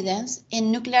confidence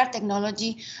in nuclear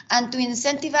technology and to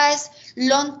incentivize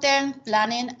long-term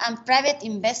planning and private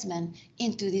investment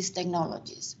into these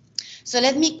technologies. So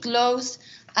let me close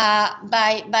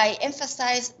by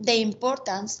emphasizing the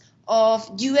importance of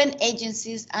UN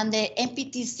agencies and the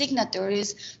NPT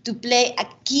signatories to play a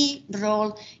key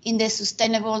role in the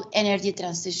sustainable energy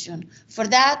transition. For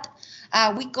that,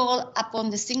 we call upon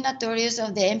the signatories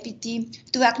of the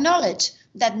NPT to acknowledge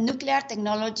that nuclear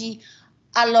technology,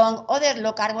 along other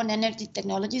low-carbon energy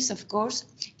technologies, of course,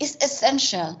 is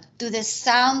essential to the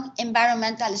sound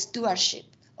environmental stewardship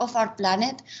of our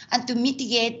planet and to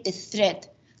mitigate the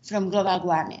threat from global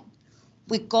warming.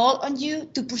 We call on you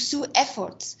to pursue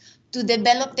efforts to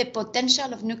develop the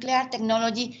potential of nuclear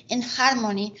technology in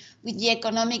harmony with the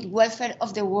economic welfare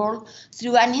of the world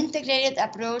through an integrated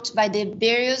approach by the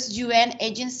various UN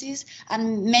agencies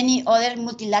and many other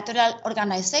multilateral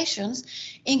organizations,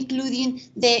 including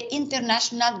the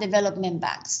international development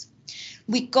banks.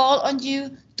 We call on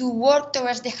you to work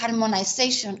towards the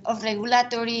harmonization of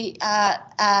regulatory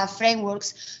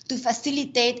frameworks to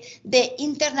facilitate the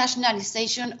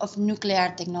internationalization of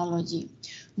nuclear technology.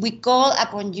 We call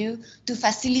upon you to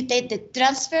facilitate the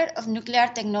transfer of nuclear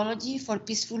technology for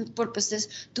peaceful purposes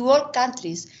to all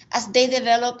countries as they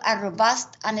develop a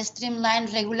robust and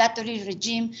streamlined regulatory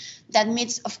regime that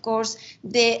meets, of course,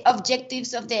 the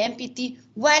objectives of the NPT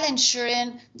while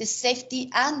ensuring the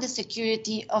safety and the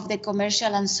security of the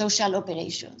commercial and social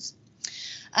operations.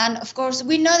 And of course,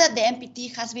 we know that the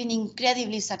NPT has been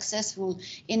incredibly successful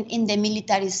in the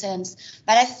military sense,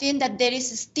 but I think that there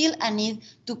is still a need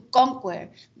to conquer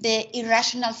the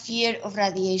irrational fear of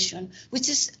radiation, which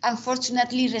is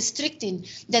unfortunately restricting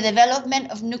the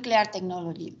development of nuclear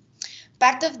technology.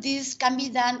 Part of this can be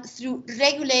done through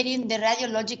regulating the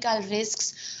radiological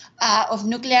risks of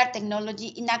nuclear technology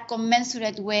in a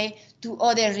commensurate way to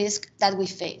other risks that we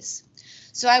face.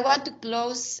 So I want to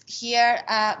close here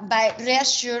by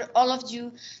reassure all of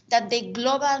you that the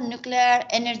global nuclear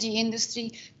energy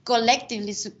industry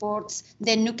collectively supports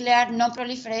the Nuclear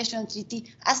Non-Proliferation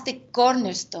Treaty as the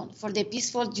cornerstone for the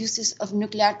peaceful uses of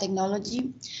nuclear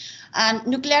technology. And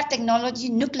nuclear technology,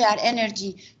 nuclear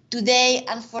energy, today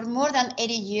and for more than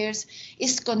 80 years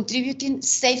is contributing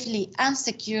safely and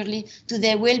securely to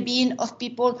the well-being of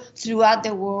people throughout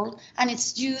the world, and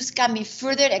its use can be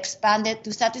further expanded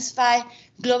to satisfy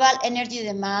global energy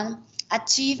demand,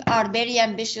 achieve our very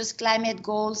ambitious climate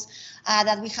goals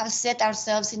that we have set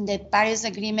ourselves in the Paris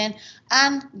Agreement,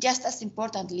 and just as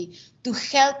importantly, to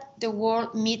help the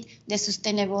world meet the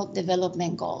Sustainable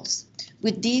Development Goals.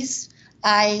 With this,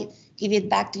 I give it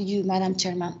back to you, Madam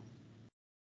Chairman.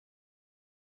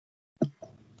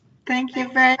 Thank you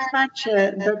very much,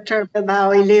 Dr.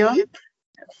 Bilbaoui Leon,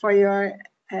 for your,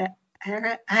 I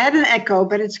had an echo,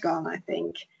 but it's gone, I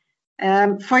think,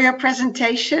 for your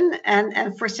presentation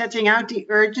and for setting out the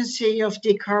urgency of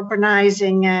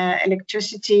decarbonizing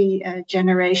electricity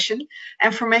generation,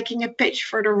 and for making a pitch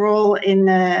for the role in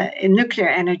nuclear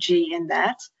energy in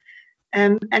that.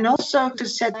 And also to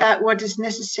set out what is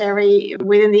necessary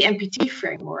within the NPT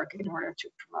framework in order to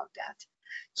promote that.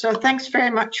 So thanks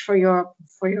very much for your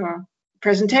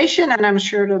presentation, and I'm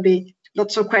sure there'll be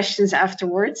lots of questions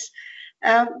afterwards.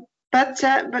 But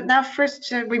now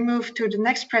first we move to the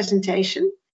next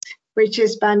presentation, which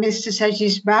is by Mr.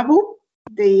 Sajid Babu,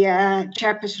 the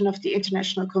chairperson of the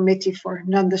International Committee for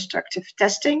Non-Destructive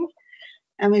Testing.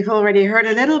 And we've already heard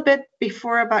a little bit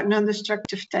before about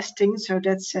non-destructive testing, so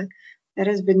that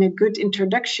has been a good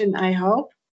introduction, I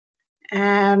hope.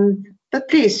 But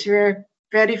please, we're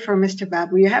ready for Mr.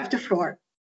 Babu. You have the floor.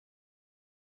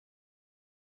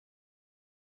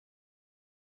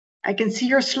 I can see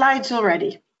your slides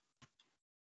already.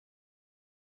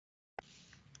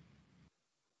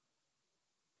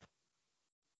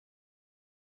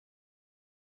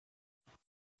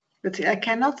 But I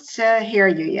cannot hear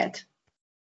you yet.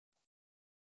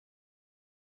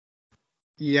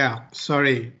 Yeah,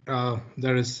 sorry,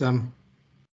 there is some,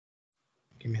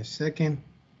 give me a second.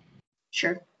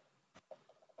 Sure.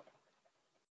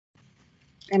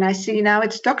 And I see now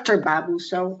it's Dr. Babu,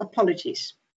 so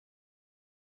apologies.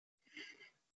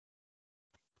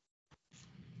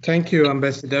 Thank you,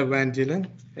 Ambassador Van Dillen,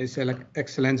 His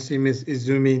Excellency Ms.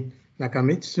 Izumi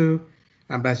Nakamitsu,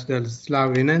 Ambassador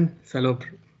Slavinen, fellow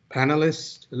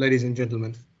panelists, ladies and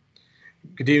gentlemen.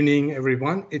 Good evening,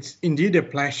 everyone. It's indeed a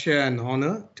pleasure and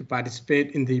honor to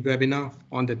participate in the webinar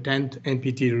on the 10th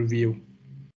NPT review.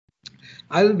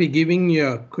 I will be giving you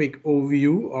a quick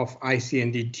overview of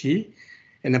ICNDT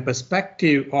and a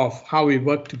perspective of how we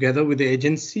work together with the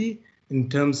agency in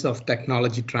terms of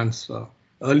technology transfer.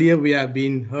 Earlier, we have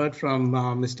been heard from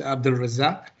Mr. Abdul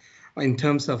Razak in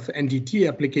terms of NDT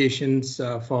applications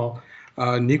for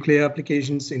nuclear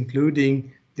applications,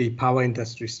 including the power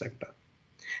industry sector.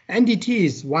 NDT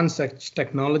is one such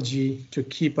technology to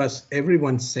keep us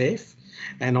everyone safe,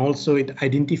 and also it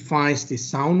identifies the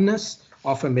soundness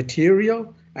of a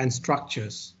material and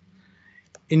structures.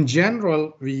 In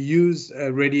general, we use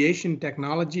radiation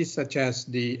technologies such as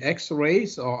the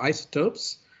X-rays or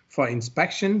isotopes for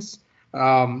inspections,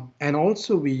 and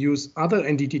also we use other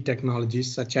NDT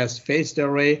technologies such as phased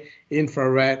array,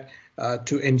 infrared,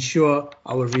 to ensure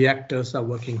our reactors are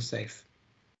working safe.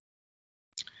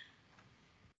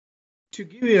 To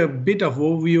give you a bit of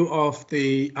overview of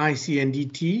the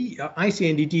ICNDT,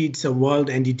 ICNDT is a World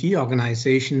NDT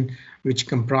organization which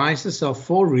comprises of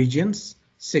 4 regions,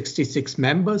 66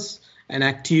 members, and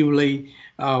actively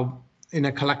in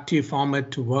a collective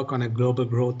format to work on a global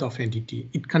growth of NDT.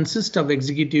 It consists of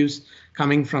executives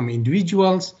coming from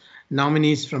individuals,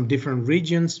 nominees from different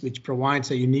regions, which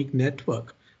provides a unique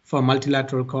network for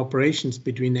multilateral cooperations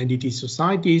between NDT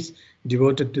societies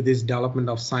devoted to this development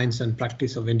of science and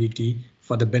practice of NDT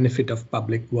for the benefit of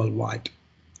public worldwide.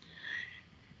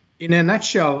 In a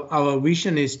nutshell, our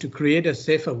vision is to create a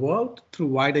safer world through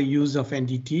wider use of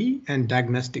NDT and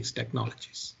diagnostics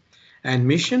technologies. And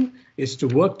mission is to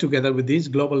work together with this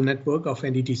global network of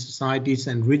NDT societies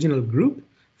and regional group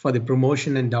for the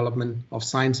promotion and development of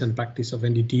science and practice of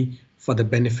NDT for the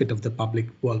benefit of the public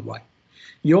worldwide.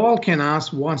 You all can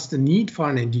ask, what's the need for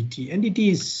an NDT?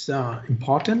 NDT is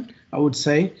important, I would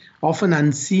say, often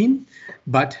unseen,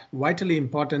 but vitally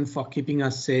important for keeping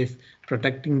us safe,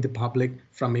 protecting the public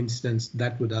from incidents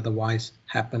that would otherwise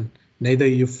happen. Neither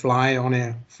you fly on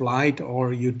a flight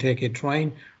or you take a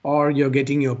train or you're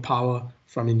getting your power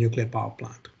from a nuclear power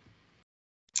plant.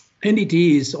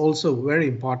 NDT is also very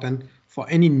important for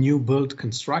any new build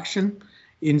construction,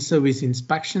 in-service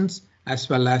inspections, as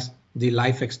well as the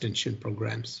life extension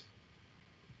programs.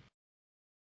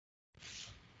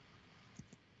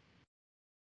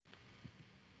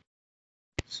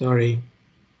 Sorry.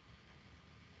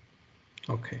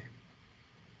 Okay.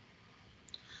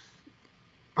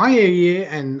 IAEA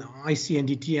and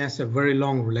ICNDT has a very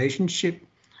long relationship.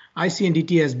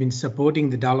 ICNDT has been supporting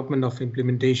the development of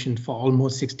implementation for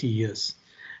almost 60 years.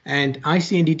 And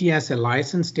ICNDT has a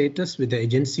license status with the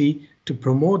agency to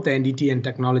promote the NDT and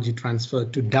technology transfer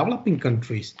to developing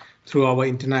countries through our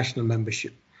international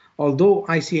membership. Although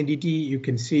ICNDT, you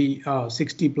can see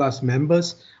 60 plus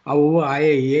members, however,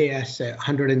 IAEA has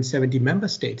 170 member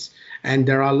states, and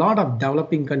there are a lot of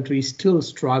developing countries still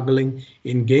struggling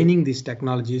in gaining these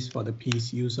technologies for the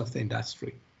peace use of the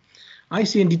industry.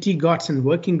 ICNDT got some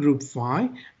working group 5,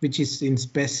 which is in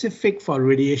specific for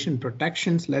radiation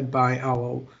protections, led by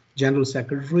our General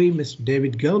Secretary, Mr.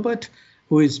 David Gilbert,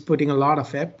 who is putting a lot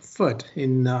of effort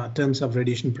in terms of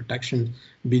radiation protection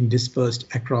being dispersed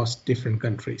across different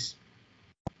countries.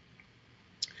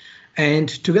 And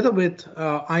together with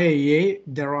IAEA,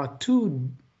 there are two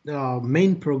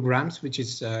main programs which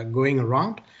is going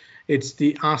around. It's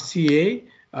the RCA,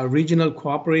 Regional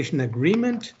Cooperation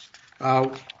Agreement,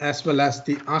 as well as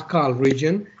the ACAL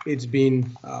region. It's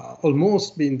been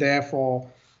almost been there for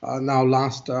now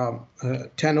last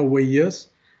 10 over years.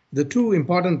 The two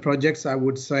important projects, I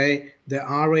would say, the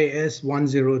RAS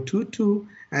 1022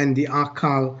 and the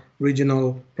ACAL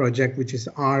regional project, which is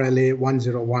RLA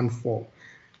 1014.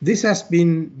 This has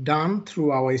been done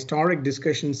through our historic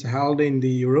discussions held in the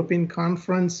European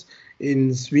Conference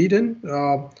in Sweden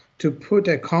to put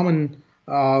a common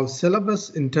syllabus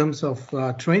in terms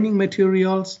of training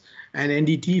materials and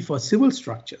NDT for civil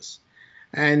structures.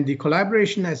 And the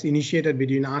collaboration has initiated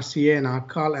between RCA and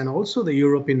ACAL and also the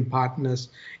European partners.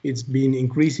 It's been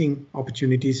increasing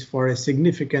opportunities for a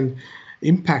significant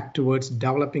impact towards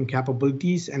developing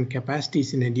capabilities and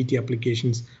capacities in NDT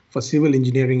applications for civil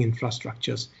engineering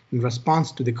infrastructures in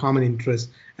response to the common interest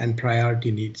and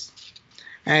priority needs.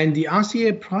 And the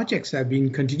RCA projects have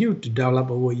been continued to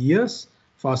develop over years,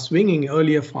 for swinging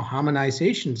earlier for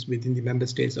harmonizations within the member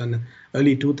states in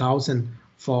early 2000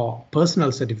 for personal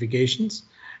certifications.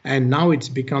 And now it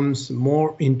becomes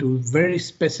more into very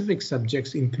specific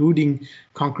subjects, including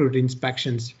concrete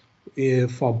inspections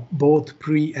for both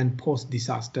pre and post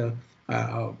disaster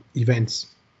events.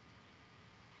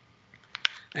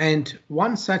 And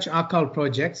one such ACAL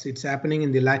project, it's happening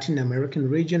in the Latin American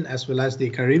region as well as the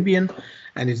Caribbean,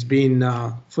 and it's been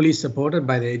fully supported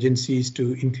by the agencies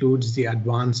to include the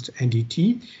advanced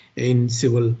NDT in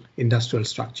civil industrial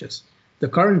structures. The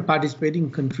current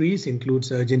participating countries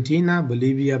includes Argentina,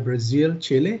 Bolivia, Brazil,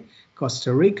 Chile,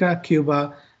 Costa Rica,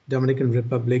 Cuba, Dominican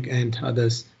Republic, and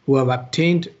others who have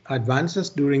obtained advances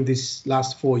during these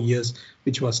last 4 years,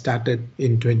 which was started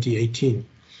in 2018.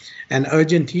 And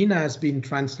Argentina has been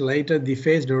translated the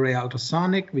phased array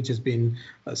ultrasonic, which has been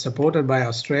supported by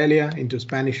Australia into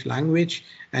Spanish language,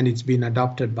 and it's been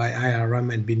adopted by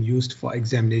IRM and been used for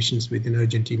examinations within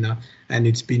Argentina, and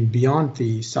it's been beyond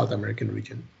the South American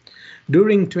region.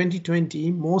 During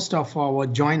 2020, most of our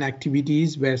joint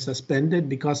activities were suspended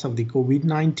because of the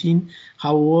COVID-19.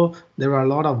 However, there are a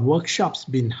lot of workshops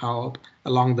being held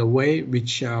along the way,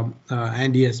 which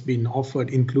Andy has been offered,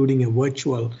 including a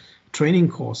virtual training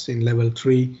course in level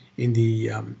 3 in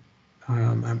the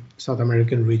South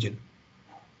American region.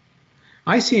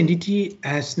 ICNDT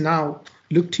has now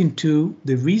looked into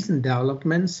the recent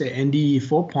developments, NDE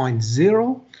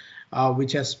 4.0,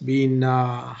 which has been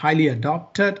highly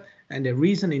adopted, and a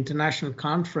recent international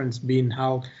conference being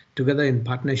held together in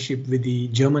partnership with the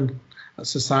German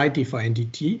Society for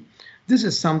NDT. This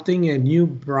is something, a new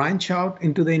branch out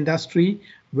into the industry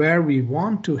where we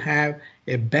want to have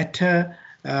a better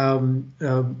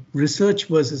research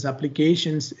versus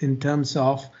applications in terms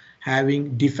of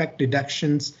having defect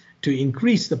reductions to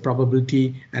increase the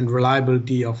probability and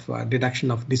reliability of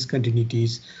detection of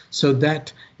discontinuities so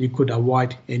that you could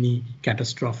avoid any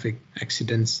catastrophic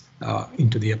accidents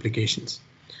into the applications.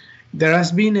 There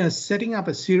has been setting up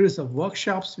a series of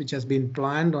workshops which has been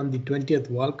planned on the 20th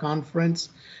World Conference,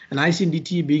 and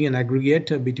ICNDT being an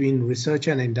aggregator between research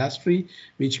and industry,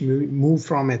 which move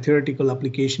from theoretical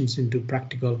applications into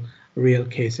practical real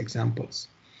case examples.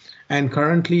 And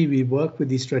currently we work with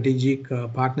the strategic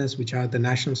partners, which are the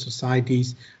national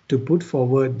societies, to put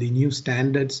forward the new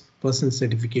standards, person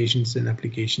certifications and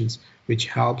applications, which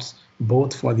helps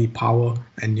both for the power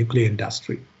and nuclear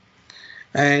industry.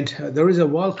 And there is a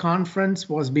world conference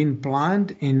was being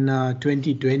planned in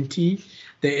 2020.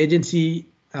 The agency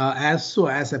also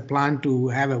has a plan to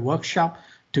have a workshop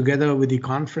together with the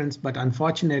conference, but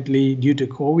unfortunately due to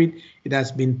COVID, it has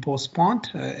been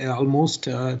postponed almost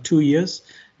 2 years.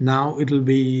 Now it will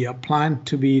be planned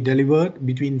to be delivered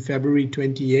between February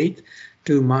 28th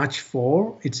to March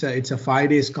 4. It's a 5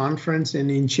 days conference in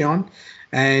Incheon,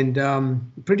 and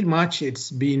pretty much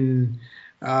it's been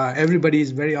everybody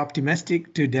is very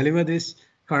optimistic to deliver this.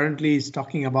 Currently, it's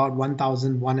talking about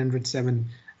 1,107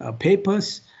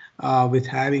 papers with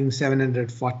having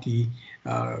 740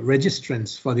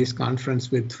 registrants for this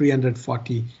conference, with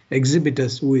 340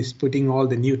 exhibitors who is putting all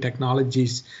the new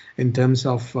technologies in terms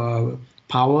of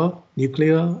power,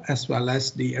 nuclear, as well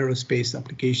as the aerospace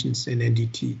applications in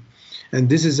NDT. And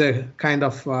this is a kind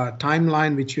of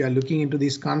timeline which we are looking into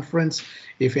this conference.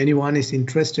 If anyone is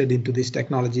interested into these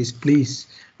technologies, please,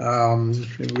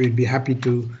 we'd be happy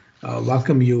to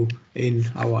welcome you in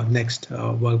our next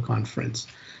World Conference.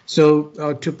 So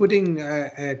to putting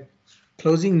a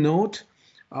closing note,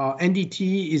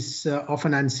 NDT is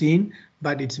often unseen,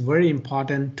 but it's very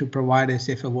important to provide a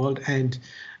safer world. And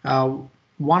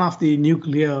one of the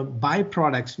nuclear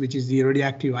byproducts, which is the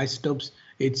radioactive isotopes,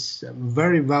 it's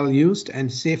very well used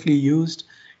and safely used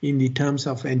in the terms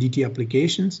of NDT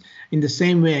applications. In the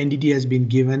same way, NDT has been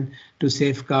given to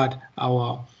safeguard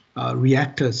our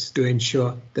reactors to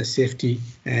ensure the safety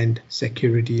and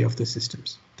security of the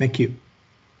systems. Thank you.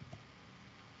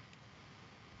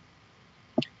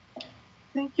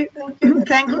 Thank you.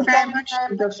 Thank you very much,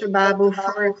 Dr. Babu,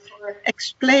 for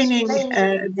explaining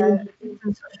the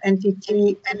importance of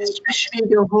NTT and especially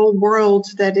the whole world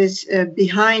that is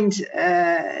behind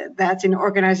that in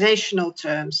organizational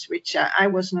terms, which I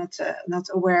was not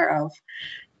aware of.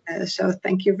 So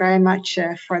thank you very much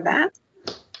for that.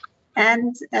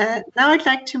 And now I'd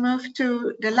like to move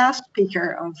to the last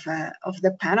speaker of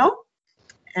the panel,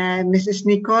 Mrs.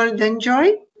 Nicole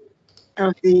Denjoy,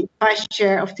 of the Vice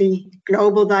Chair of the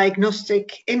Global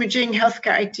Diagnostic Imaging,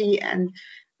 Healthcare IT and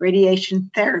Radiation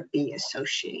Therapy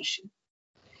Association.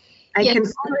 I can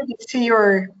already see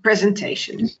your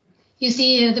presentation. You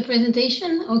see the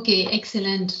presentation? Okay,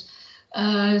 excellent.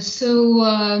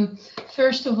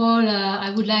 First of all,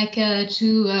 I would like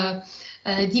to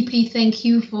deeply thank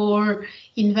you for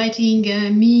inviting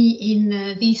me in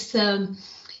this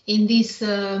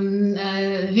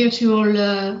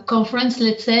virtual conference,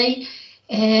 let's say.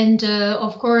 And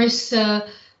of course, the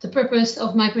purpose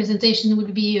of my presentation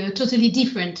would be totally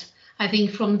different, I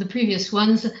think, from the previous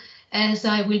ones, as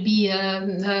I will be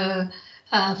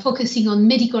focusing on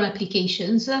medical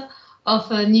applications of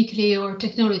nuclear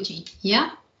technology.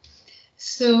 Yeah.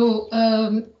 So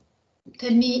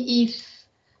tell me if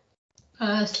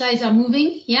slides are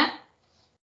moving. Yeah.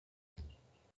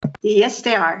 Yes,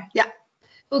 they are. Yeah.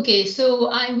 Okay. So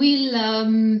I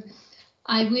will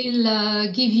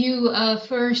give you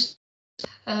first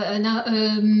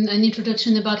an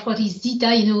introduction about what is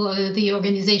DITA, the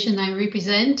organization I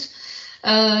represent.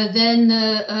 Then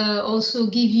also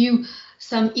give you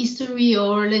some history,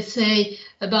 or let's say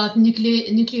about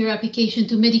nuclear application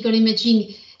to medical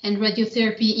imaging and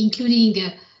radiotherapy,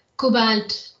 including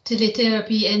cobalt,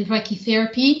 teletherapy and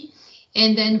brachytherapy.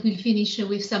 And then we'll finish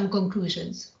with some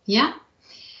conclusions. Yeah.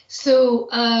 So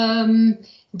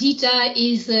DITA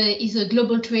is a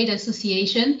global trade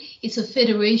association. It's a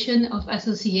federation of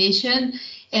association,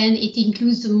 and it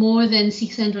includes more than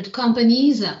 600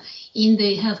 companies in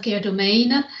the healthcare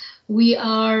domain. We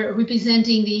are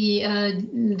representing the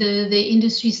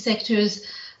industry sectors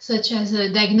such as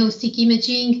diagnostic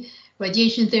imaging,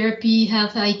 radiation therapy,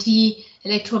 health IT,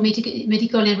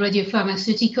 electromedical and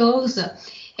radiopharmaceuticals,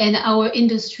 and our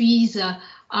industries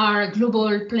are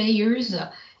global players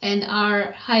and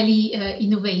are highly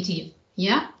innovative.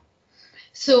 Yeah.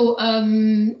 So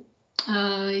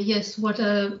yes,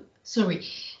 sorry.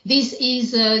 This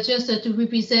is just to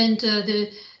represent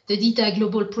the DITA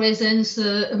global presence,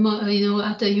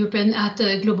 at the European, at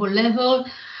global level.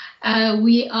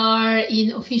 We are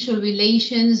in official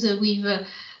relations with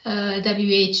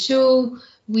WHO.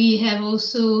 We have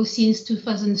also, since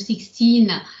 2016,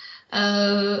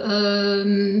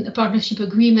 a partnership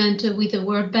agreement with the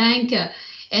World Bank.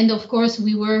 And of course,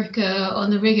 we work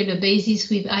on a regular basis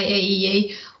with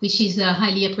IAEA, which is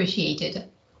highly appreciated.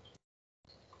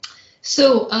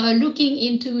 So looking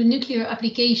into nuclear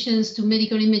applications to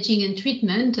medical imaging and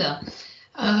treatment,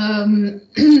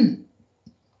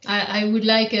 I would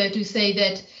like to say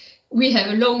that we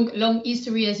have a long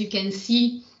history, as you can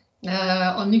see,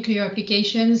 on nuclear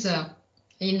applications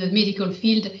in the medical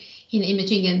field, in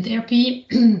imaging and therapy.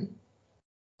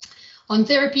 On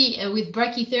therapy with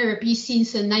brachytherapy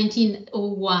since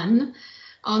 1901,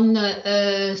 on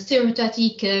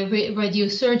stereotactic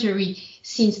radiosurgery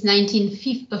since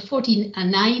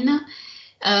 1949,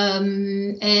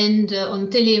 and on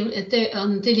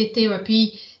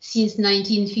teletherapy since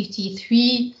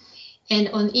 1953, and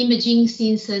on imaging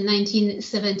since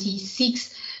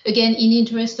 1976. Again, in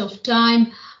interest of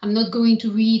time, I'm not going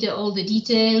to read all the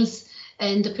details,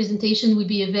 and the presentation will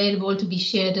be available to be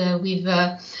shared with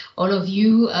all of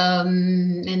you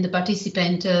and the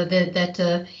participant.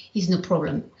 That is no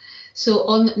problem. So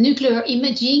on nuclear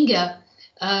imaging, there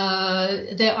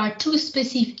are two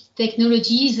specific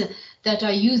technologies that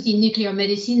are used in nuclear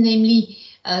medicine, namely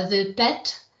the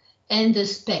PET and the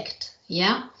SPECT.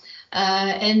 Yeah.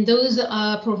 And those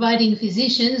are providing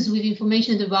physicians with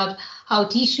information about how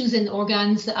tissues and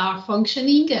organs are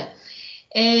functioning,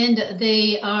 and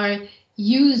they are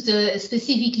used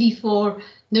specifically for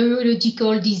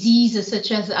neurological diseases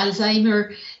such as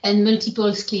Alzheimer and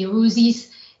multiple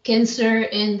sclerosis, cancer,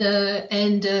 and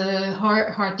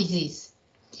heart disease.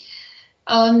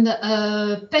 On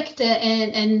PECT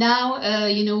and now,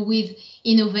 with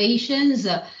innovations,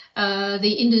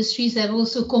 the industries have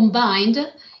also combined,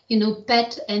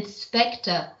 PET and SPECT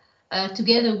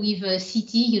together with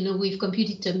CT, with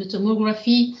computed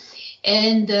tomography,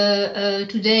 and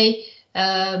today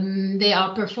they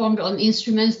are performed on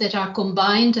instruments that are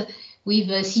combined with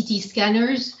CT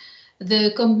scanners.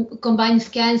 The combined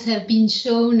scans have been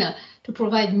shown to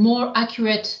provide more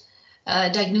accurate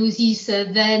diagnosis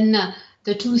than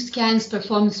the two scans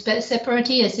performed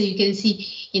separately, as you can see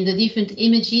in the different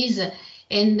images.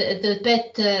 And the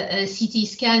PET CT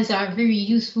scans are very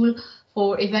useful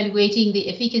for evaluating the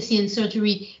efficacy and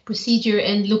surgery procedure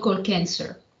and local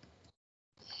cancer.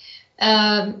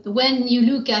 When you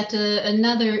look at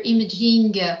another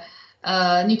imaging,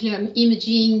 nuclear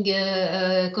imaging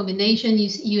combination,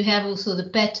 you have also the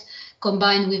PET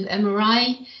combined with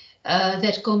MRI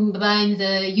that combine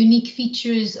the unique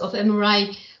features of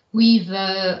MRI with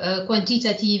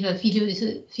quantitative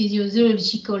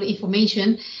physiological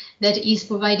information that is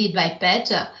provided by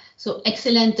PET. So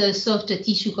excellent soft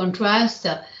tissue contrast,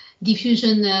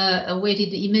 diffusion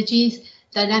weighted images,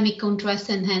 dynamic contrast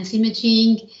enhanced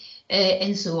imaging,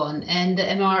 and so on, and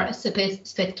MR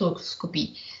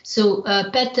spectroscopy. So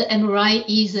PET MRI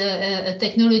is a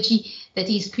technology that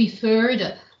is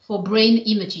preferred for brain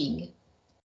imaging.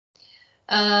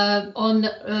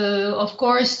 Of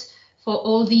course, for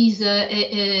all these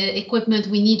equipment,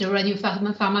 we need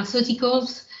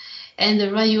radiopharmaceuticals, and the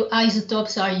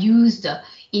radioisotopes are used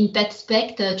in PET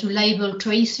SPECT to label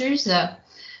tracers.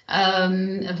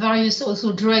 Various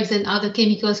also drugs and other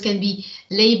chemicals can be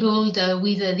labeled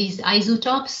with these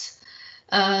isotopes.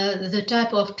 The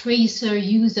type of tracer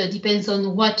used depends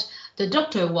on what the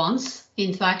doctor wants,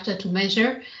 in fact, to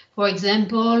measure. For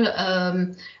example,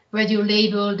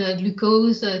 radio-labeled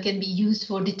glucose can be used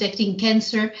for detecting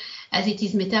cancer as it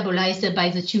is metabolized by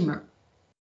the tumor.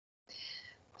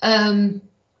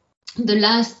 The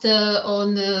last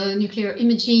on nuclear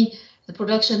imaging, the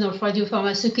production of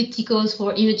radiopharmaceuticals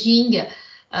for imaging,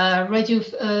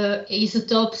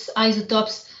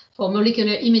 isotopes for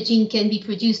molecular imaging can be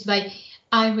produced by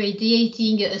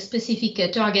irradiating a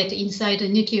specific target inside a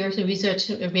nuclear research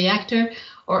reactor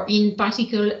or in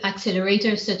particle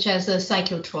accelerators such as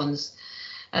cyclotrons.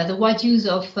 The wide use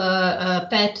of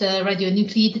PET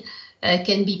radionuclide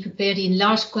can be prepared in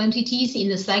large quantities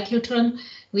in a cyclotron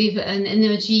with an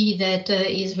energy that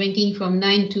is ranging from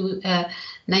 9 to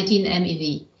 19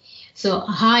 MeV. So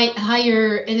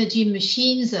higher energy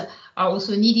machines are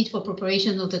also needed for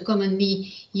preparation of the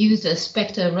commonly used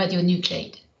SPECT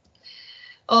radionuclide.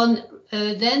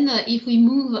 Then if we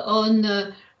move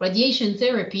on radiation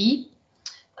therapy,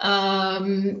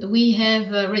 we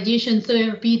have radiation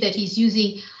therapy that is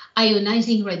using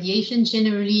ionizing radiation,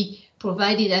 generally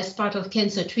provided as part of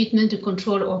cancer treatment to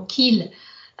control or kill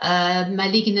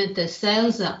malignant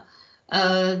cells.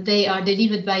 They are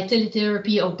delivered by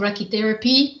teletherapy or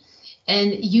brachytherapy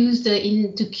and used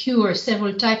to cure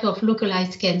several types of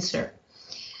localized cancer.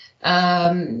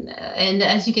 And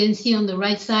as you can see on the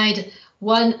right side,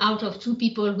 1 out of 2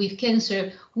 people with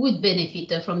cancer would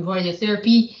benefit from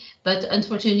radiotherapy, but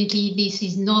unfortunately this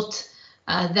is not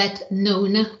that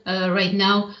known right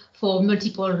now for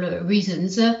multiple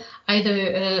reasons, either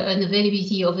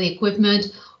unavailability of the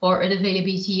equipment or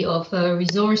unavailability of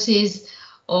resources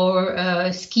or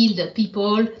skilled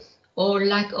people or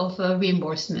lack of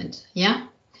reimbursement. Yeah.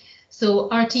 So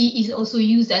RT is also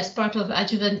used as part of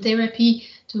adjuvant therapy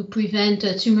to prevent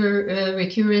tumor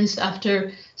recurrence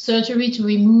after surgery to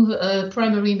remove a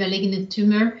primary malignant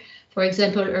tumor, for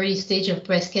example, early stage of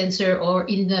breast cancer or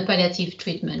in the palliative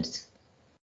treatments.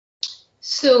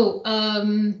 So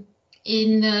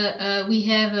we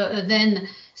have then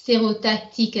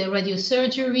stereotactic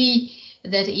radiosurgery,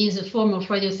 that is a form of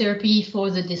radiotherapy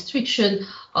for the destruction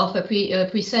of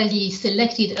precisely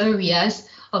selected areas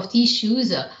of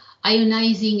tissues,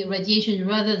 ionizing radiation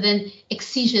rather than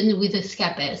excision with a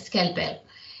scalpel.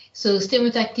 So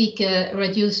stereotactic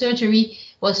radiosurgery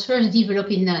was first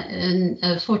developed in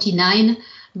 1949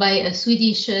 by a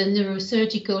Swedish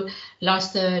neurosurgical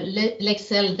Lars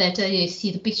Leksell, that you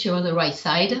see the picture on the right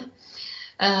side.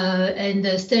 And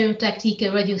the stereotactic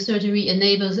radiosurgery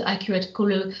enables accurate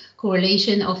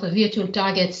correlation of a virtual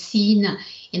target seen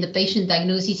in the patient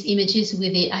diagnosis images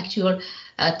with the actual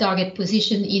target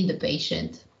position in the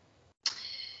patient.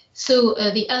 So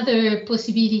the other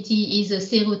possibility is a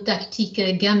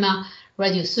stereotactic gamma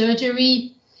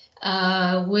radiosurgery,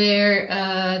 where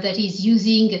that is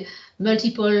using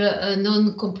multiple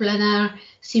non-coplanar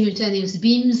simultaneous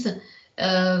beams,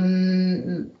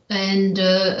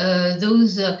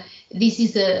 this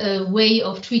is a way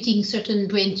of treating certain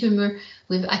brain tumor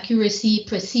with accuracy,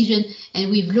 precision, and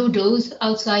with low dose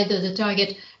outside the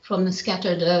target from the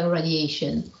scattered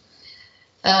radiation.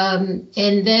 And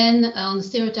then on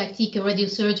stereotactic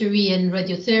radiosurgery and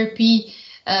radiotherapy,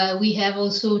 we have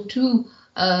also 2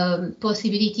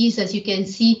 possibilities. As you can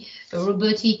see, a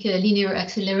robotic linear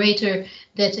accelerator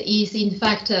that is in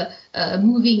fact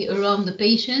moving around the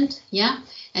patient, yeah.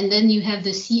 And then you have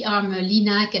the C-arm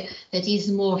LINAC that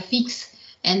is more fixed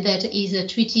and that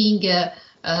is treating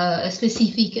a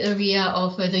specific area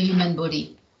of the human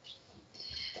body.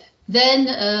 Then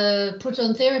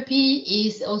proton therapy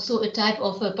is also a type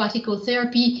of particle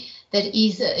therapy that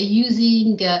is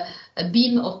using a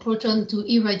beam of proton to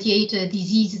irradiate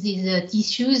diseased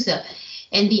tissues.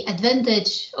 And the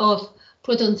advantage of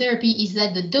proton therapy is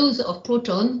that the dose of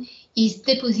proton is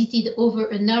deposited over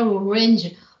a narrow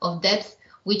range of depth,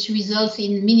 which results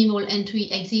in minimal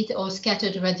entry, exit, or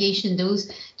scattered radiation dose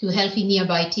to healthy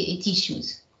nearby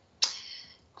tissues.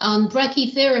 On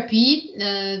brachytherapy,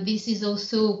 this is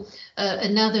also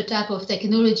another type of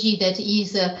technology that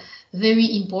is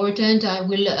very important. I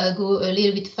will go a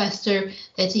little bit faster,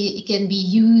 that it can be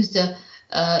used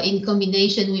in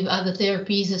combination with other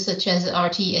therapies such as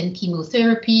RT and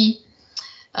chemotherapy.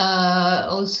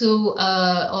 Also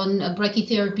on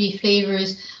brachytherapy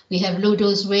flavors, we have low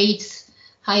dose rates,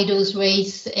 high dose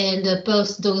rates, and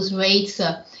pulse dose rates,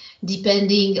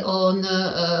 depending on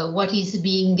what is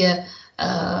being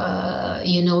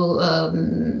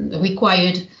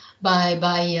required by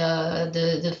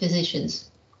the physicians.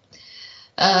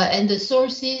 And the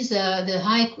sources, the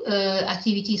high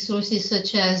activity sources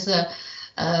such as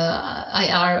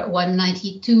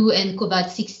IR-192 and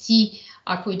cobalt-60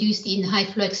 are produced in high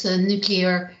flux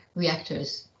nuclear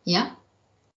reactors. Yeah.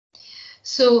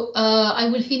 So I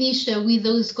will finish with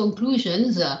those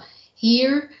conclusions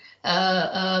here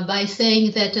by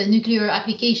saying that nuclear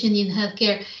application in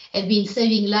healthcare have been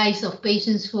saving lives of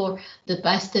patients for the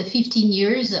past 50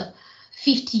 years,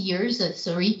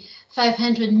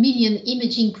 500 million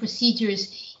imaging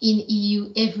procedures in EU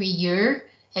every year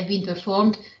have been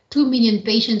performed. 2 million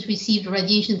patients received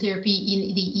radiation therapy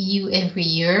in the EU every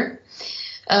year.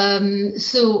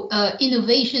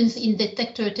 Innovations in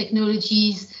detector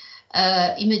technologies,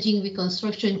 imaging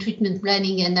reconstruction, treatment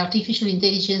planning, and artificial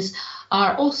intelligence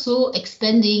are also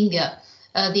expanding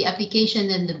the application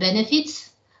and the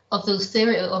benefits of those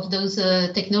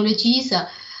technologies.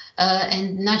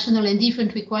 And national and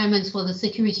different requirements for the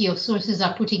security of sources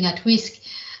are putting at risk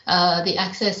the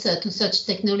access to such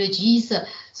technologies.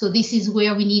 So this is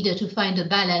where we need to find a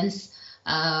balance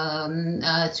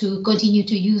to continue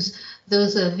to use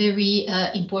those very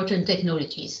important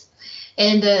technologies.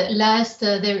 And last,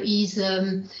 there is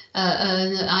an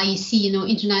IEC,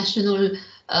 international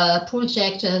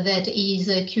project that is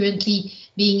currently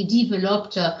being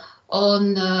developed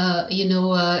on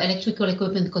electrical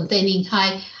equipment containing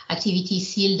high activity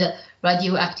sealed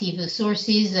radioactive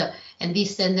sources, and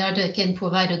this standard can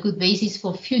provide a good basis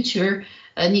for future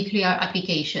nuclear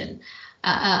application.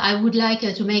 I would like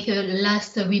to make a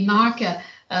last remark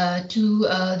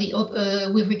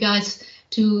with regards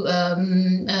to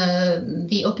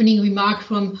the opening remark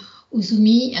from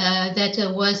Uzumi that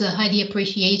was highly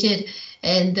appreciated,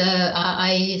 and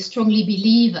I strongly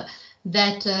believe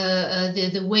that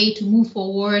the way to move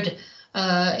forward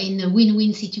in a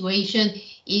win-win situation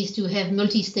is to have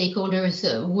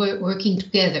multi-stakeholders working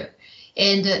together.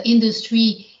 And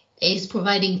industry is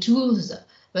providing tools,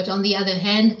 but on the other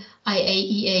hand,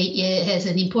 IAEA has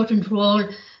an important role,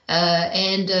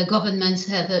 and governments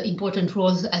have important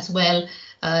roles as well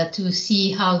to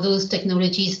see how those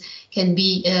technologies can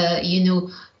be,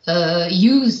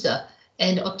 used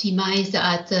and optimized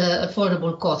at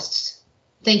affordable costs.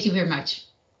 Thank you very much.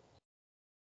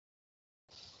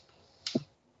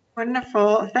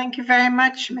 Wonderful. Thank you very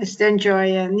much, Ms.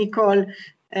 Denjoy and Nicole,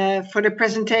 for the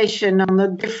presentation on the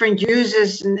different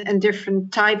uses and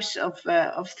different types of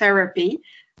therapy.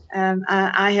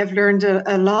 I have learned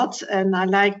a lot, and I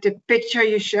like the picture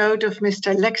you showed of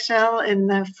Mr. Lexell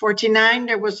in 49.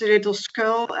 There was a little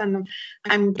skull, and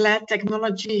I'm glad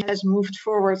technology has moved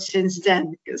forward since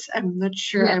then, because I'm not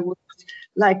sure I would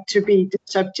like to be the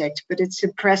subject, but it's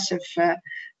impressive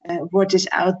what is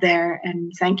out there.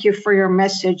 And thank you for your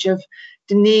message of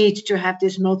the need to have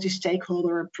this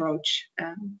multi-stakeholder approach.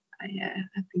 I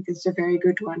think it's a very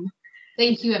good one.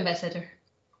 Thank you, Ambassador.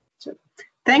 So,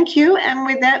 thank you. And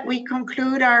with that, we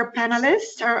conclude our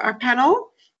panelists, our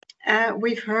panel.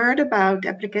 We've heard about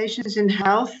applications in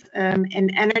health, in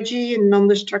energy, and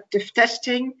non-destructive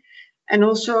testing, and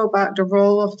also about the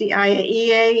role of the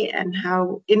IAEA and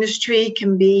how industry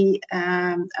can be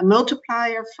a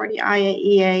multiplier for the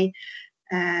IAEA,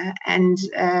 and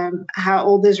how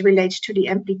all this relates to the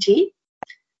NPT.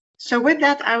 So with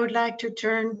that, I would like to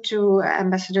turn to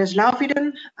Ambassador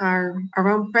Slauvinen, our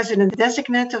own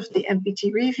President-designate of the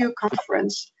NPT Review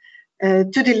Conference,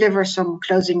 to deliver some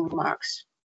closing remarks.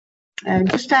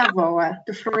 Gustavo,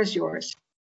 the floor is yours.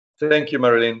 Thank you,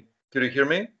 Marilyn. Could you hear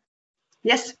me?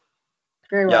 Yes,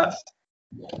 very well.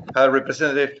 Yes.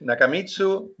 Representative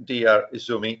Nakamitsu, dear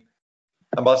Izumi,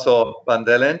 Ambassador Van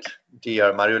Delent,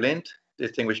 dear Marilyn,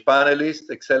 distinguished panelists,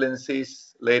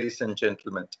 excellencies, ladies and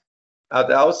gentlemen. At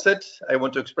the outset, I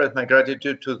want to express my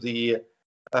gratitude to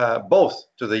both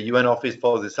to the UN Office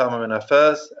for Disarmament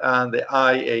Affairs and the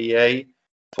IAEA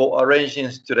for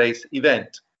arranging today's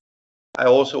event. I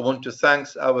also want to thank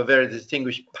our very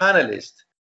distinguished panelists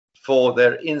for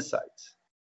their insights.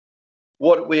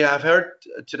 What we have heard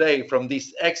today from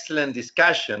this excellent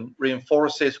discussion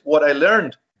reinforces what I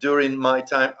learned during my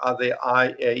time at the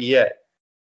IAEA.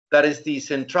 That is the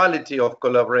centrality of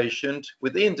collaboration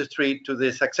with industry to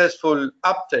the successful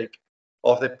uptake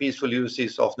of the peaceful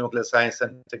uses of nuclear science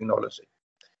and technology.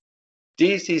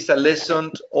 This is a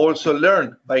lesson also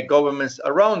learned by governments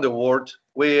around the world,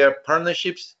 where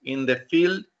partnerships in the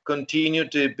field continue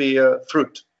to bear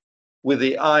fruit, with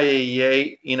the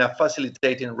IAEA in a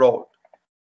facilitating role.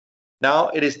 Now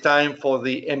it is time for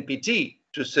the NPT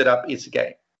to set up its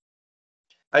game.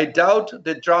 I doubt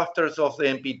the drafters of the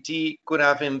NPT could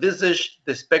have envisaged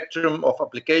the spectrum of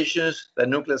applications that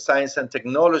nuclear science and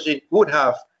technology would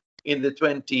have in the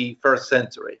 21st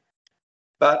century.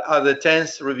 But at the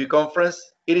 10th Review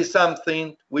Conference, it is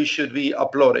something we should be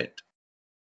applauding.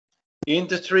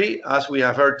 Industry, as we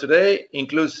have heard today,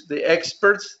 includes the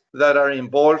experts that are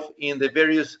involved in the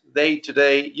various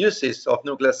day-to-day uses of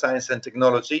nuclear science and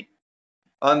technology,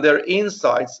 and their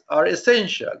insights are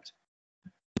essential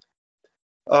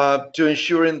to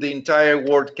ensuring the entire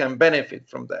world can benefit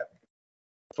from them.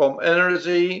 From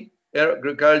energy,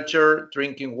 agriculture,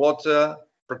 drinking water,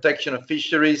 protection of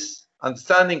fisheries,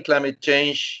 understanding climate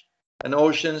change and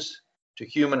oceans, to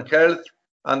human health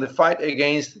and the fight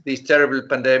against this terrible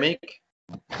pandemic,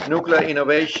 nuclear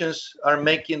innovations are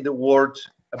making the world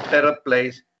a better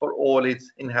place for all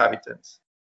its inhabitants.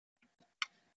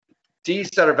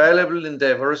 These are valuable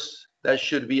endeavors that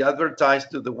should be advertised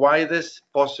to the widest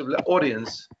possible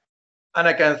audience, and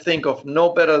I can think of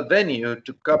no better venue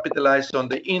to capitalize on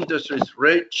the industry's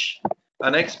reach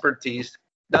and expertise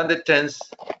than the 10th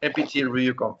NPT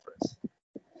Review Conference.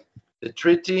 The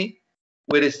treaty,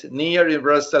 with its near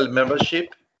universal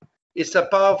membership, is a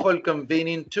powerful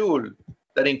convening tool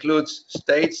that includes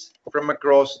states from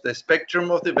across the spectrum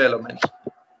of development,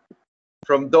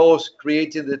 from those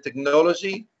creating the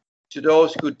technology to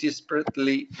those who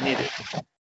desperately need it.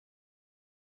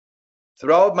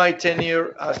 Throughout my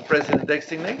tenure as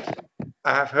President-designate,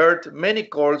 I have heard many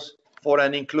calls for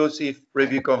an inclusive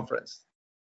review conference.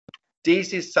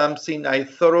 This is something I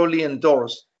thoroughly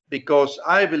endorse because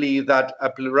I believe that a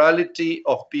plurality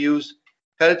of views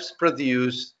helps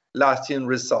produce lasting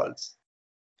results.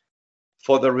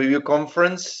 For the review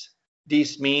conference,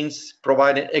 this means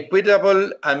providing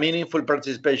equitable and meaningful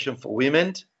participation for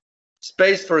women,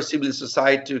 space for civil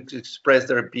society to express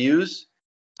their views,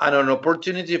 and an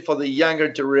opportunity for the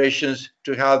younger generations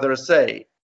to have their say,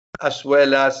 as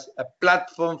well as a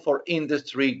platform for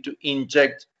industry to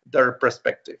inject their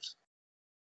perspectives.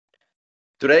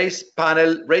 Today's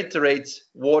panel reiterates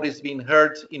what is being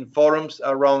heard in forums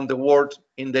around the world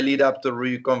in the lead up to the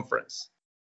review conference.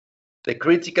 The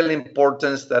critical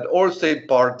importance that all state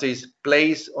parties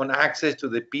place on access to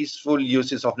the peaceful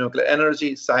uses of nuclear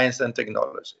energy, science, and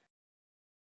technology.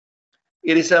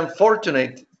 It is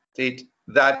unfortunate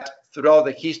that throughout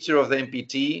the history of the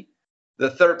NPT,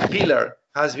 the third pillar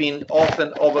has been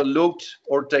often overlooked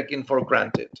or taken for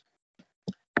granted.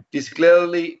 This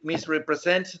clearly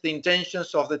misrepresents the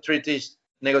intentions of the treaty's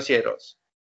negotiators.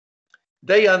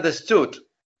 They understood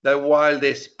that while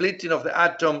the splitting of the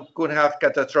atom could have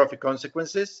catastrophic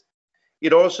consequences,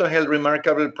 it also held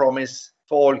remarkable promise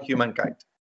for all humankind.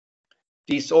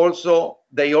 They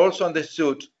also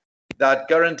understood that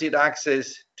guaranteed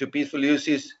access to peaceful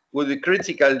uses would be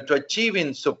critical to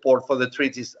achieving support for the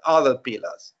treaty's other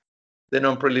pillars, the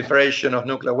non-proliferation of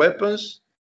nuclear weapons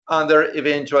and their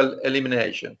eventual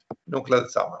elimination, nuclear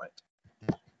disarmament.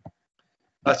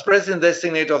 As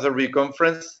President-designate of the review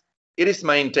conference, it is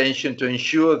my intention to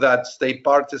ensure that state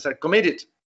parties are committed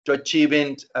to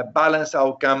achieving a balanced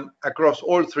outcome across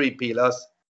all three pillars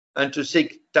and to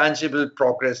seek tangible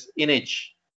progress in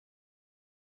each.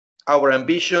 Our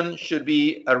ambition should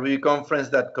be a review conference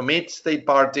that commits state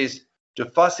parties to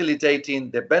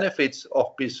facilitating the benefits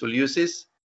of peaceful uses,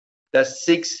 that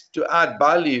seeks to add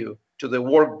value to the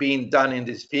work being done in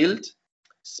this field,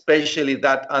 especially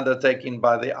that undertaken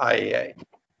by the IAEA.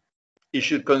 It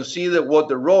should consider what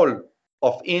the role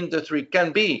of industry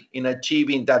can be in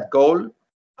achieving that goal,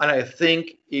 and I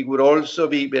think it would also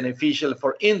be beneficial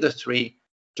for industry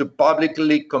to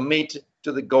publicly commit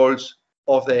to the goals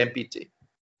of the NPT.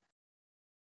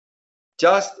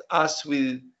 Just as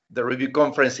with the review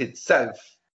conference itself,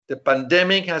 the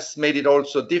pandemic has made it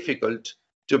also difficult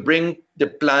to bring the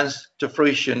plans to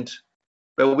fruition,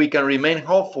 but we can remain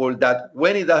hopeful that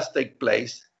when it does take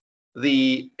place,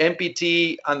 the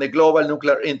NPT and the Global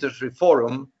Nuclear Industry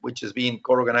Forum, which is being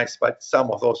co-organized by some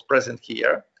of those present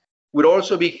here, will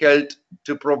also be held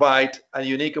to provide a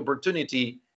unique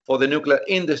opportunity for the nuclear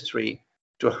industry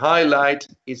to highlight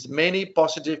its many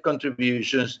positive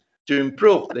contributions to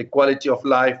improve the quality of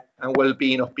life and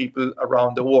well-being of people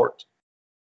around the world.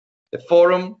 The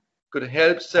forum could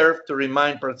help serve to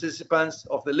remind participants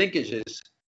of the linkages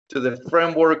to the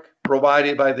framework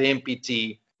provided by the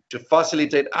NPT to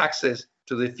facilitate access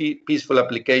to the peaceful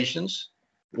applications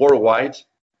worldwide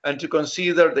and to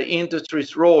consider the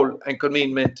industry's role and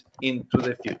commitment into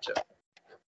the future.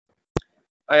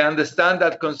 I understand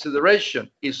that consideration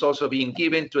is also being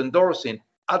given to endorsing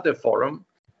at the forum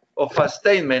of a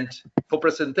statement for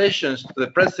presentations to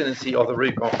the presidency of the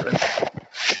review conference,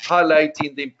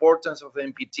 highlighting the importance of the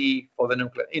NPT for the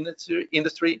nuclear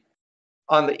industry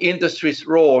and the industry's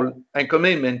role and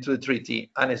commitment to the treaty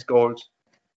and its goals,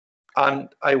 and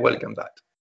I welcome that.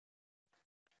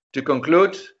 To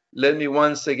conclude, let me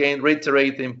once again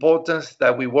reiterate the importance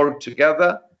that we work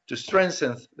together to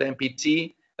strengthen the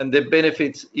NPT and the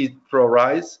benefits it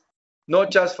provides, not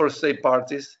just for state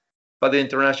parties, but the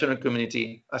international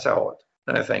community as a whole.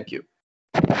 And I thank you.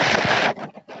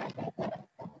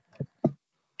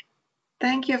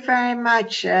 Thank you very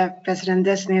much,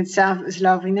 President-designate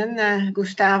Salvinen,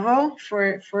 Gustavo,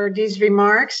 for these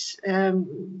remarks,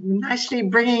 nicely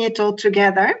bringing it all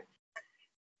together.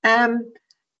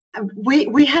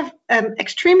 We have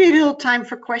extremely little time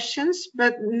for questions,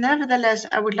 but nevertheless,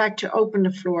 I would like to open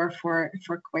the floor for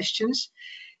questions.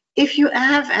 If you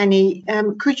have any,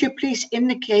 could you please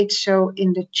indicate so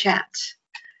in the chat?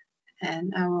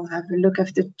 And I will have a look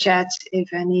at the chat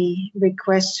if any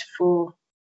requests for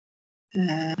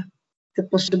the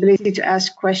possibility to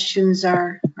ask questions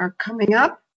are coming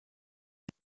up.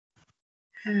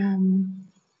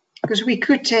 Because we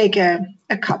could take a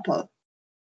couple.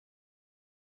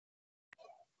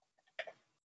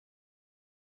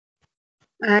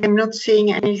 I'm not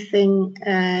seeing anything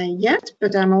yet,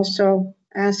 but I'm also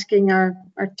asking our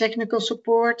technical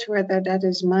support whether that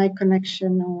is my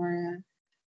connection or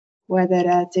whether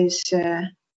that is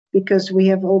because we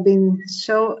have all been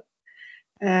so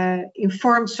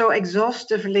informed so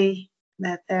exhaustively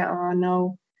that there are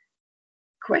no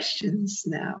questions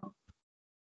now.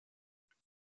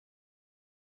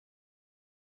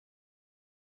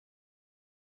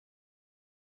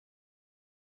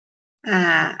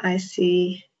 I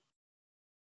see.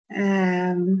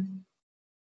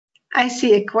 I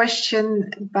see a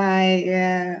question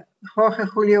by Jorge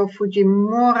Julio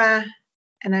Fujimura,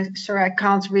 and sorry, I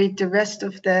can't read the rest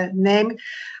of the name.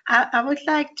 I would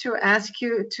like to ask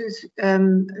you to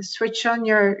switch on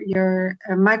your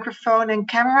microphone and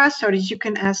camera so that you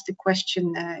can ask the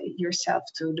question yourself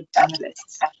to the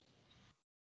panelists.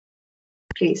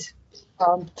 Please.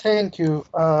 Thank you.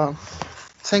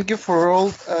 Thank you for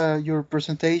all your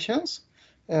presentations.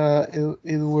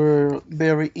 It were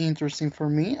very interesting for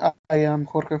me. I am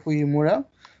Jorge Fujimura,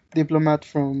 diplomat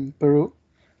from Peru,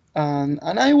 and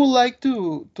I would like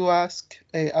to ask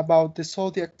about the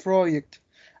Zodiac project.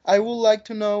 I would like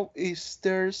to know if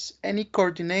there's any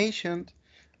coordination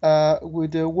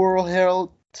with the World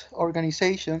Health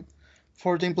Organization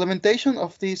for the implementation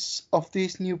of this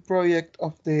new project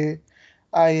of the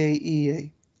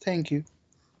IAEA. Thank you.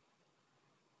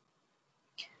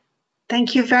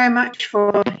 Thank you very much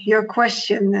for your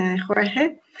question,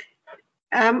 Jorge.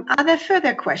 Are there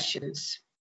further questions?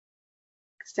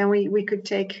 Because then we could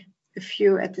take a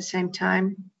few at the same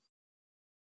time.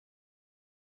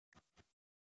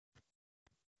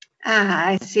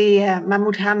 I see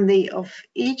Mahmoud Hamdi of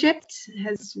Egypt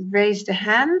has raised a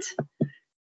hand.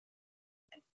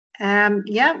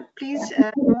 Yeah, please,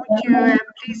 would you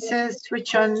please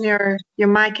switch on your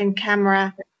mic and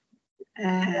camera?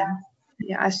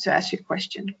 Yeah, to ask your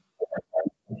question.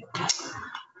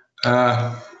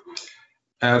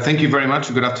 Thank you very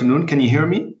much. Good afternoon. Can you hear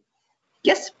me?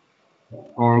 Yes.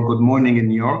 Or good morning in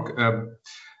New York.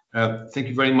 Thank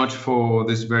you very much for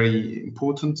this very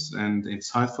important and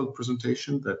insightful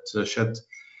presentation that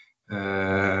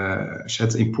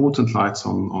sheds important lights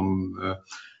on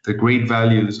the great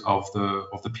values of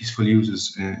the peaceful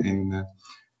users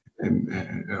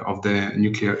of the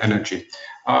nuclear energy.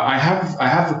 I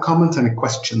have a comment and a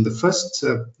question. The first,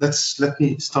 let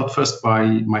me start first by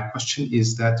my question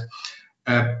is that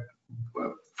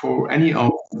for any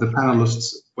of the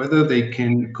panelists, whether they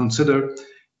can consider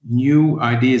new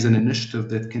ideas and initiatives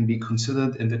that can be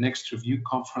considered in the next review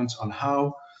conference on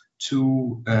how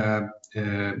to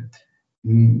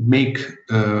make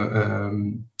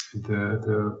the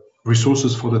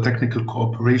resources for the technical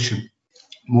cooperation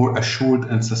more assured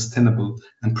and sustainable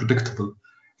and predictable.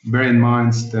 Bear in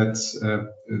mind that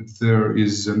there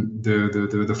is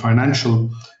the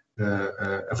financial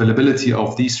availability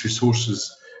of these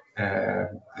resources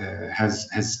has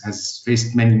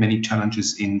faced many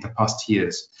challenges in the past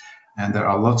years, and there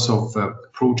are lots of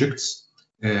projects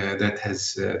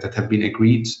that have been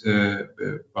agreed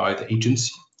by the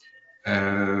agency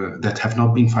that have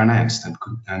not been financed,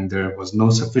 and there was no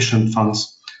sufficient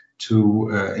funds to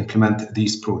implement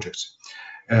these projects.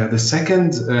 The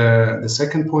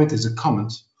second point is a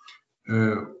comment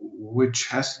which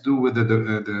has to do with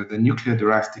the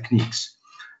nuclear-derived techniques.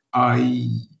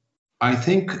 I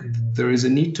think there is a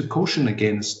need to caution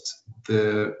against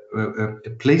the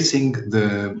placing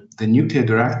the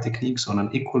nuclear-derived techniques on an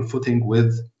equal footing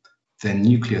with the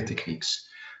nuclear techniques.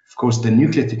 Of course, the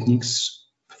nuclear techniques,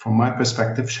 from my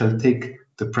perspective, shall take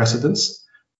the precedence.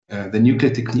 The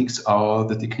nuclear techniques are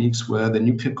the techniques where the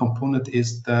nuclear component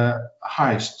is the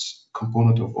highest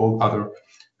component of all other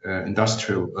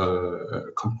industrial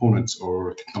components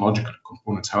or technological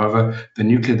components. However, the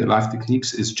nuclear-derived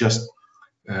techniques is just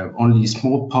only a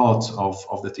small part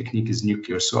of the technique is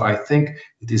nuclear. So I think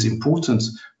it is important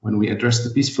when we address the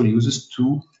peaceful users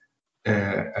to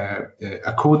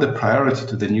accord the priority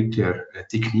to the nuclear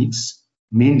techniques,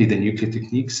 mainly the nuclear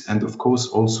techniques, and of course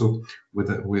also with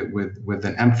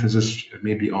an emphasis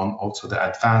maybe on also the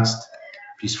advanced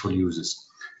peaceful users.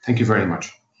 Thank you very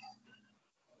much.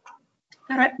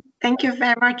 All right, thank you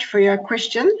very much for your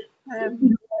question.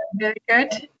 Very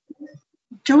good.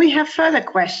 Do we have further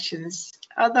questions?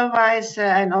 Otherwise,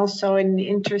 and also in the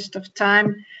interest of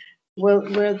time,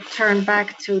 we'll turn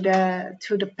back to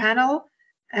the panel.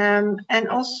 And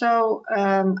also,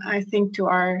 I think to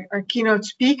our keynote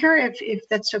speaker, if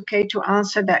that's okay, to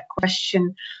answer that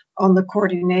question on the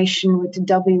coordination with the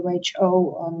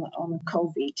WHO on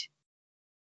COVID.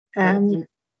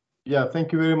 Yeah,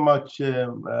 thank you very much,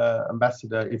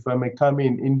 Ambassador. If I may come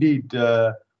in, indeed,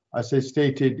 as I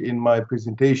stated in my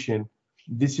presentation,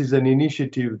 this is an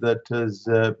initiative that has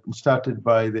started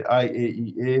by the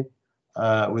IAEA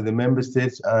with the member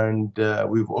states, and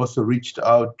we've also reached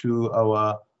out to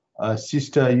our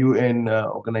sister UN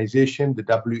organization, the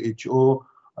WHO.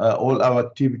 All our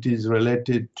activities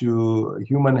related to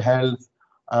human health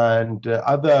and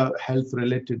other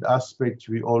health-related aspects,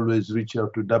 we always reach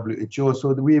out to WHO.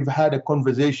 So we've had a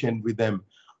conversation with them,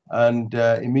 and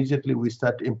immediately we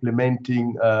start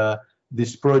implementing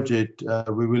this project,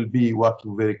 we will be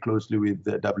working very closely with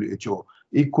the WHO.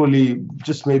 equally,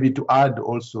 just maybe to add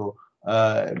also,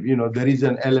 there is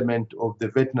an element of the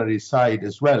veterinary side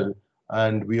as well,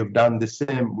 and we have done the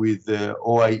same with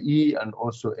OIE and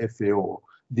also FAO.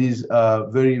 These are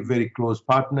very, very close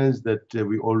partners that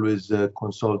we always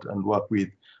consult and work with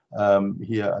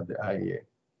here at the IAEA.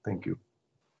 Thank you.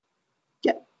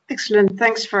 Yeah, excellent.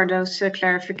 Thanks for those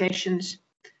clarifications.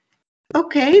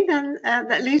 Okay, then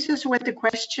that leaves us with the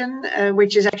question,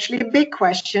 which is actually a big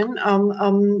question,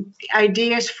 on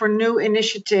ideas for new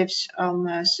initiatives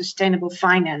on sustainable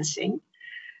financing.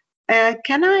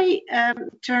 Can I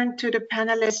turn to the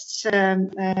panelists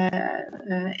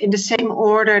in the same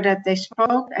order that they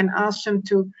spoke and ask them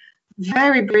to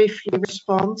very briefly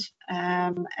respond?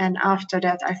 And after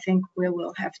that, I think we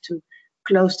will have to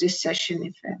close this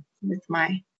session with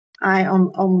my eye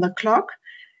on the clock.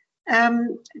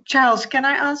 Charles, can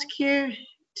I ask you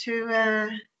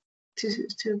to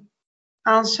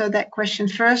answer that question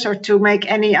first, or to make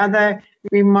any other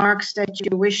remarks that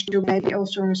you wish to, maybe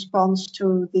also in response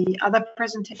to the other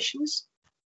presentations?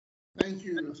 Thank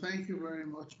you very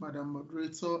much, Madam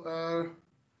Moderator.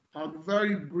 I'll be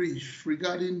very brief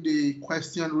regarding the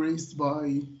question raised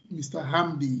by Mr.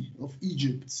 Hamdi of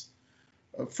Egypt.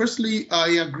 Firstly, I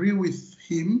agree with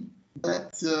him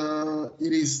that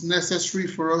it is necessary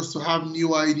for us to have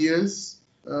new ideas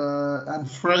and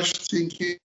fresh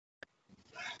thinking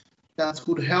that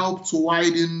could help to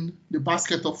widen the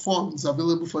basket of funds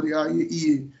available for the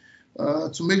IAEA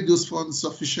to make those funds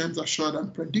sufficient, assured,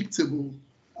 and predictable.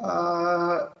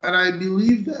 And I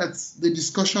believe that the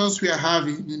discussions we are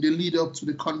having in the lead up to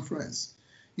the conference,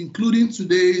 including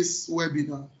today's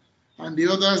webinar and the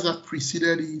others that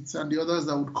preceded it and the others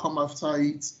that would come after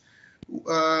it,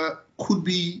 could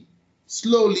be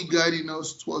slowly guiding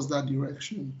us towards that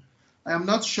direction. I am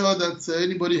not sure that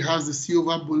anybody has the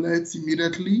silver bullet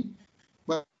immediately,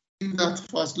 but I think that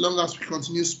for as long as we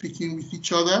continue speaking with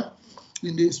each other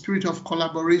in the spirit of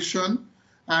collaboration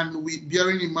and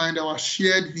bearing in mind our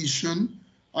shared vision,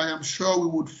 I am sure we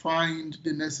would find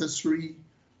the necessary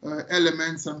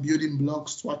elements and building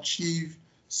blocks to achieve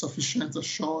sufficient,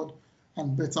 assured,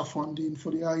 and better funding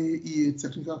for the IAEA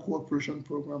Technical Cooperation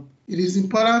Program. It is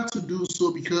important to do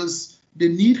so because the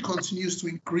need continues to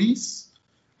increase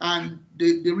and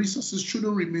the resources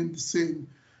shouldn't remain the same.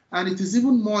 And it is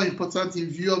even more important in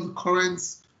view of the current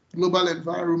global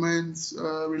environment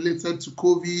related to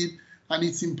COVID and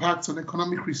its impact on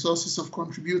economic resources of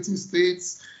contributing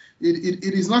states.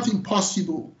 It is not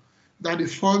impossible that the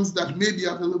funds that may be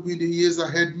available in the years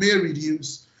ahead may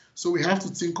reduce. So we have to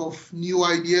think of new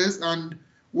ideas, and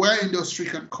where industry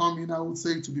can come in, I would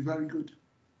say it would be very good.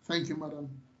 Thank you, Madam.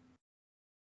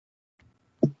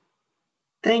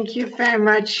 Thank you very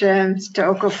much, Mr.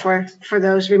 Oko, for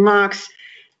those remarks.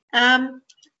 Dr.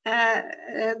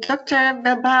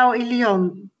 Bilbao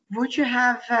Ilion, would you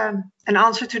have an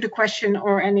answer to the question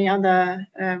or any other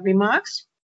remarks?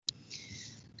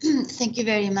 Thank you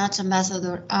very much,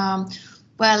 Ambassador.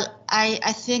 Well,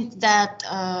 I think that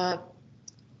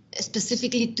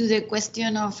specifically to the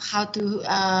question of how to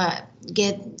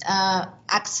get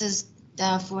access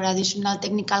for additional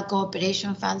technical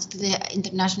cooperation funds to the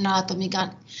International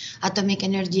Atomic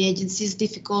Energy Agency is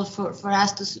difficult for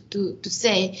us to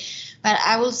say. But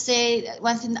I will say,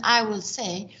 one thing I will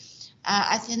say,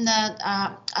 I think that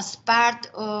as part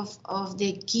of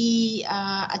the key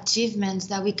achievements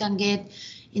that we can get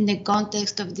in the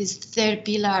context of this third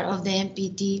pillar of the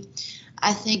NPT,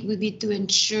 I think we need to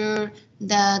ensure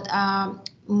that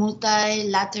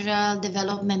multilateral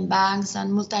development banks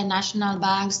and multinational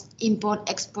banks,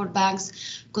 import-export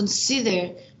banks,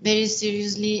 consider very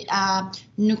seriously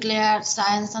nuclear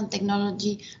science and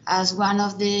technology as one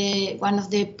of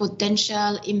the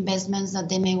potential investments that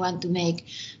they may want to make.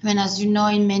 I mean, as you know,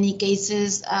 in many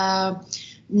cases,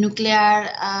 nuclear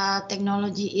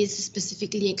technology is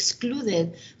specifically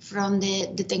excluded from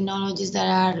the technologies that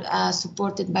are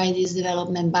supported by these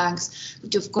development banks,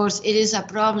 which of course it is a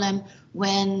problem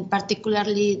when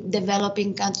particularly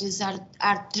developing countries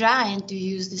are trying to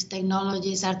use these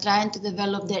technologies, are trying to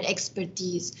develop their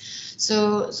expertise.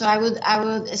 So I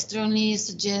would strongly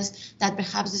suggest that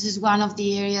perhaps this is one of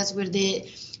the areas where the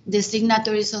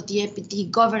signatories of the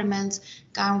NPT governments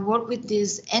can work with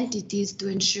these entities to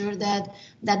ensure that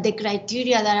the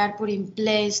criteria that are put in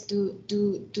place to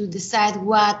decide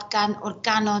what can or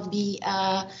cannot be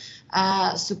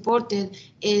supported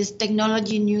is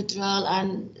technology neutral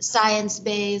and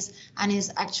science-based, and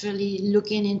is actually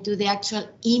looking into the actual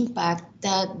impact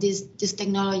that these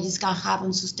technologies can have on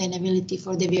sustainability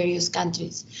for the various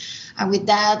countries. And with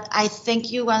that, I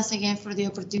thank you once again for the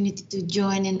opportunity to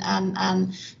join in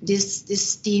and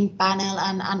this team panel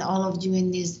and all of you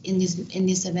in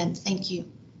this event. Thank you.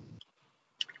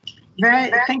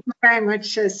 Thank you very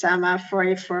much, Sama,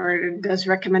 for those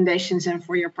recommendations and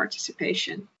for your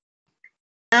participation.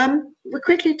 We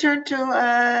quickly turn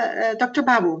to Dr.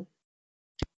 Babu.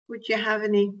 Would you have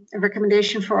any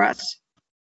recommendation for us?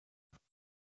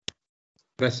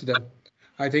 Ambassador,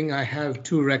 I think I have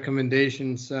two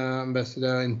recommendations,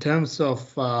 Ambassador, in terms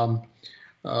of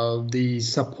the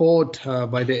support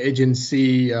by the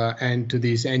agency and to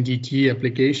these NDT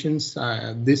applications.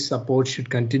 This support should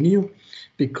continue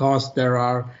because there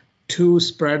are two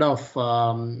spread of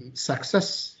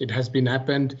success. It has been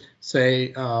happened,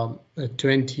 say,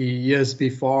 20 years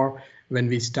before when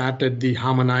we started the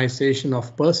harmonization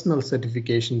of personal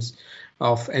certifications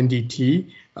of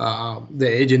NDT. The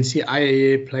agency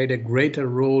IAEA played a greater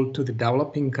role to the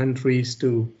developing countries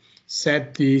to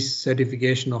set these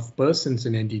certification of persons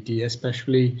in NDT,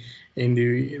 especially in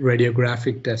the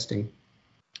radiographic testing.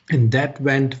 And that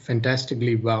went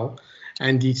fantastically well.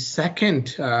 And the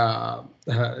second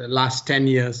last 10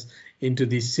 years into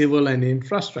the civil and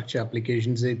infrastructure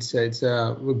applications, it's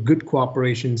good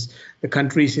cooperations. The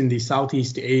countries in the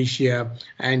Southeast Asia,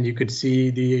 and you could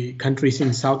see the countries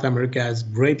in South America has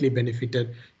greatly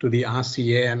benefited to the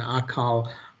RCA and ARCAL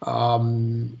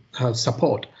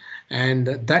support. And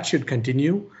that should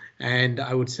continue. And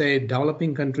I would say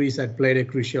developing countries that played a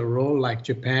crucial role, like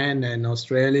Japan and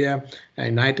Australia and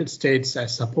United States,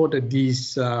 has supported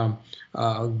these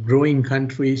growing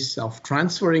countries of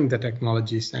transferring the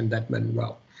technologies, and that went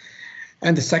well.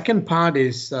 And the second part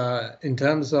is in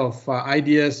terms of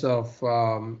ideas of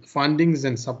fundings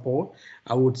and support,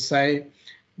 I would say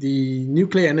the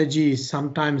nuclear energy is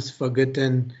sometimes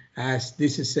forgotten as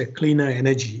this is a cleaner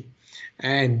energy.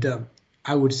 And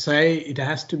I would say it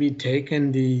has to be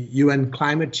taken the UN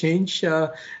climate change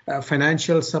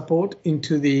financial support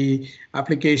into the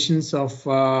applications of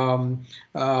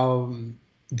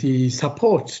the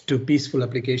support to peaceful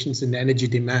applications in energy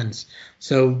demands.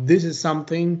 So this is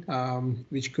something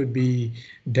which could be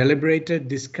deliberated,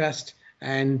 discussed,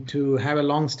 and to have a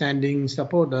long-standing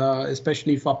support,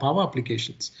 especially for power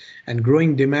applications. And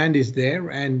growing demand is there,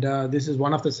 and this is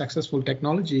one of the successful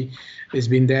technology has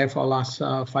been there for the last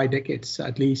 5 decades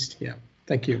at least. Yeah,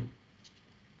 thank you.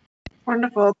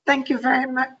 Wonderful, thank you very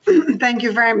much. Thank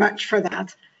you very much for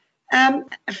that.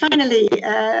 Finally,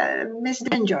 Ms.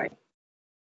 Denjoy.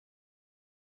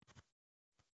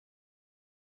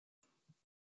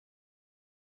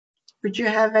 Would you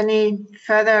have any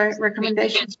further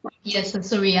recommendations? Yes, I'm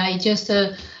sorry, I just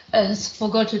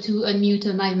forgot to unmute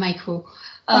my micro.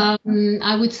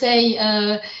 I would say,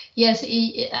 yes,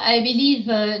 I believe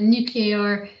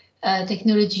nuclear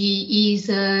technology is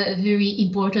very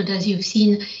important, as you've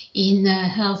seen, in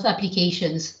health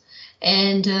applications.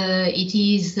 And it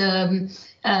is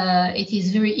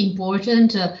very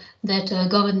important that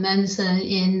governments,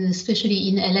 especially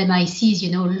in LMICs,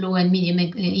 low and medium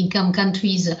income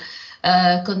countries,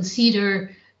 consider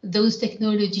those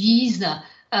technologies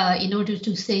in order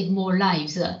to save more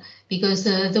lives, because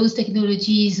those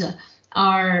technologies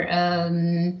are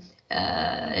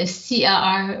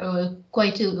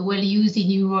quite well used in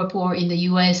Europe or in the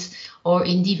US or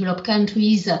in developed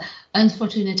countries.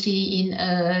 Unfortunately, in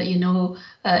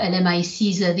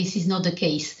LMICs, this is not the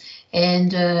case,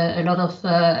 and a lot of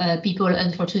people,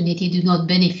 unfortunately, do not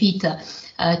benefit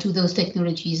to those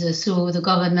technologies. So the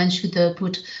government should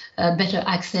put better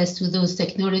access to those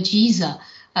technologies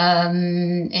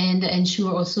and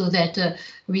ensure also that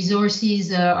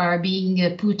resources are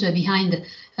being put behind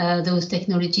those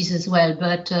technologies as well.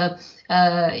 But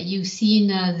you've seen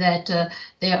that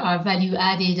there are value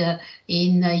added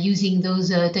in using those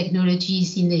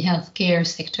technologies in the healthcare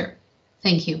sector.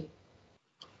 Thank you.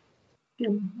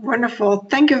 Wonderful.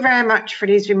 Thank you very much for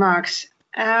these remarks.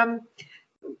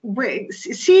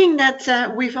 Seeing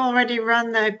that we've already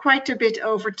run quite a bit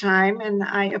over time, and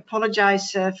I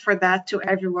apologize for that to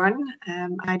everyone.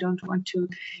 I don't want to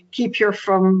keep you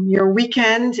from your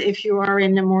weekend if you are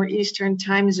in a more Eastern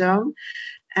time zone.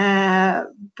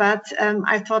 But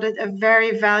I thought it a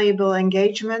very valuable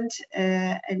engagement.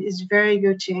 It is very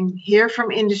good to hear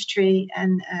from industry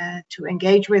and to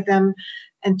engage with them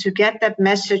and to get that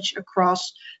message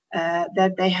across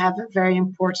that they have a very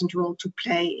important role to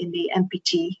play in the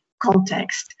NPT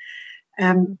context.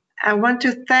 I want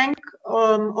to thank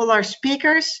all our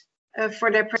speakers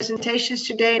for their presentations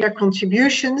today, their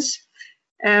contributions,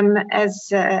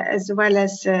 as well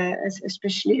as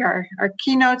especially our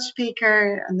keynote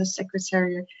speaker and the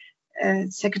Secretary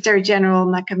General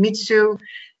Nakamitsu,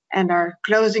 and our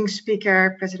closing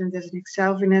speaker, President-designate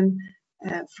Salvinen,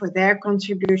 for their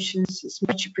contributions. It's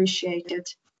much appreciated.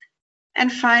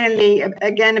 And finally,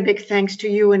 again, a big thanks to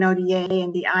UNODA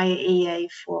and the IAEA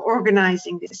for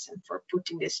organizing this and for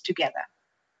putting this together.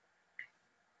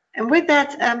 And with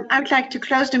that, I'd like to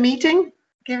close the meeting,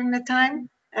 given the time.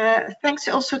 Thanks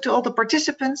also to all the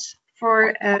participants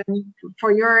for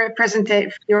your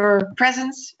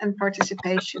presence and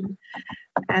participation,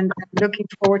 and looking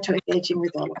forward to engaging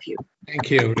with all of you.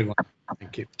 Thank you, everyone.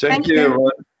 Thank you. Thank you,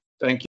 everyone. Thank you.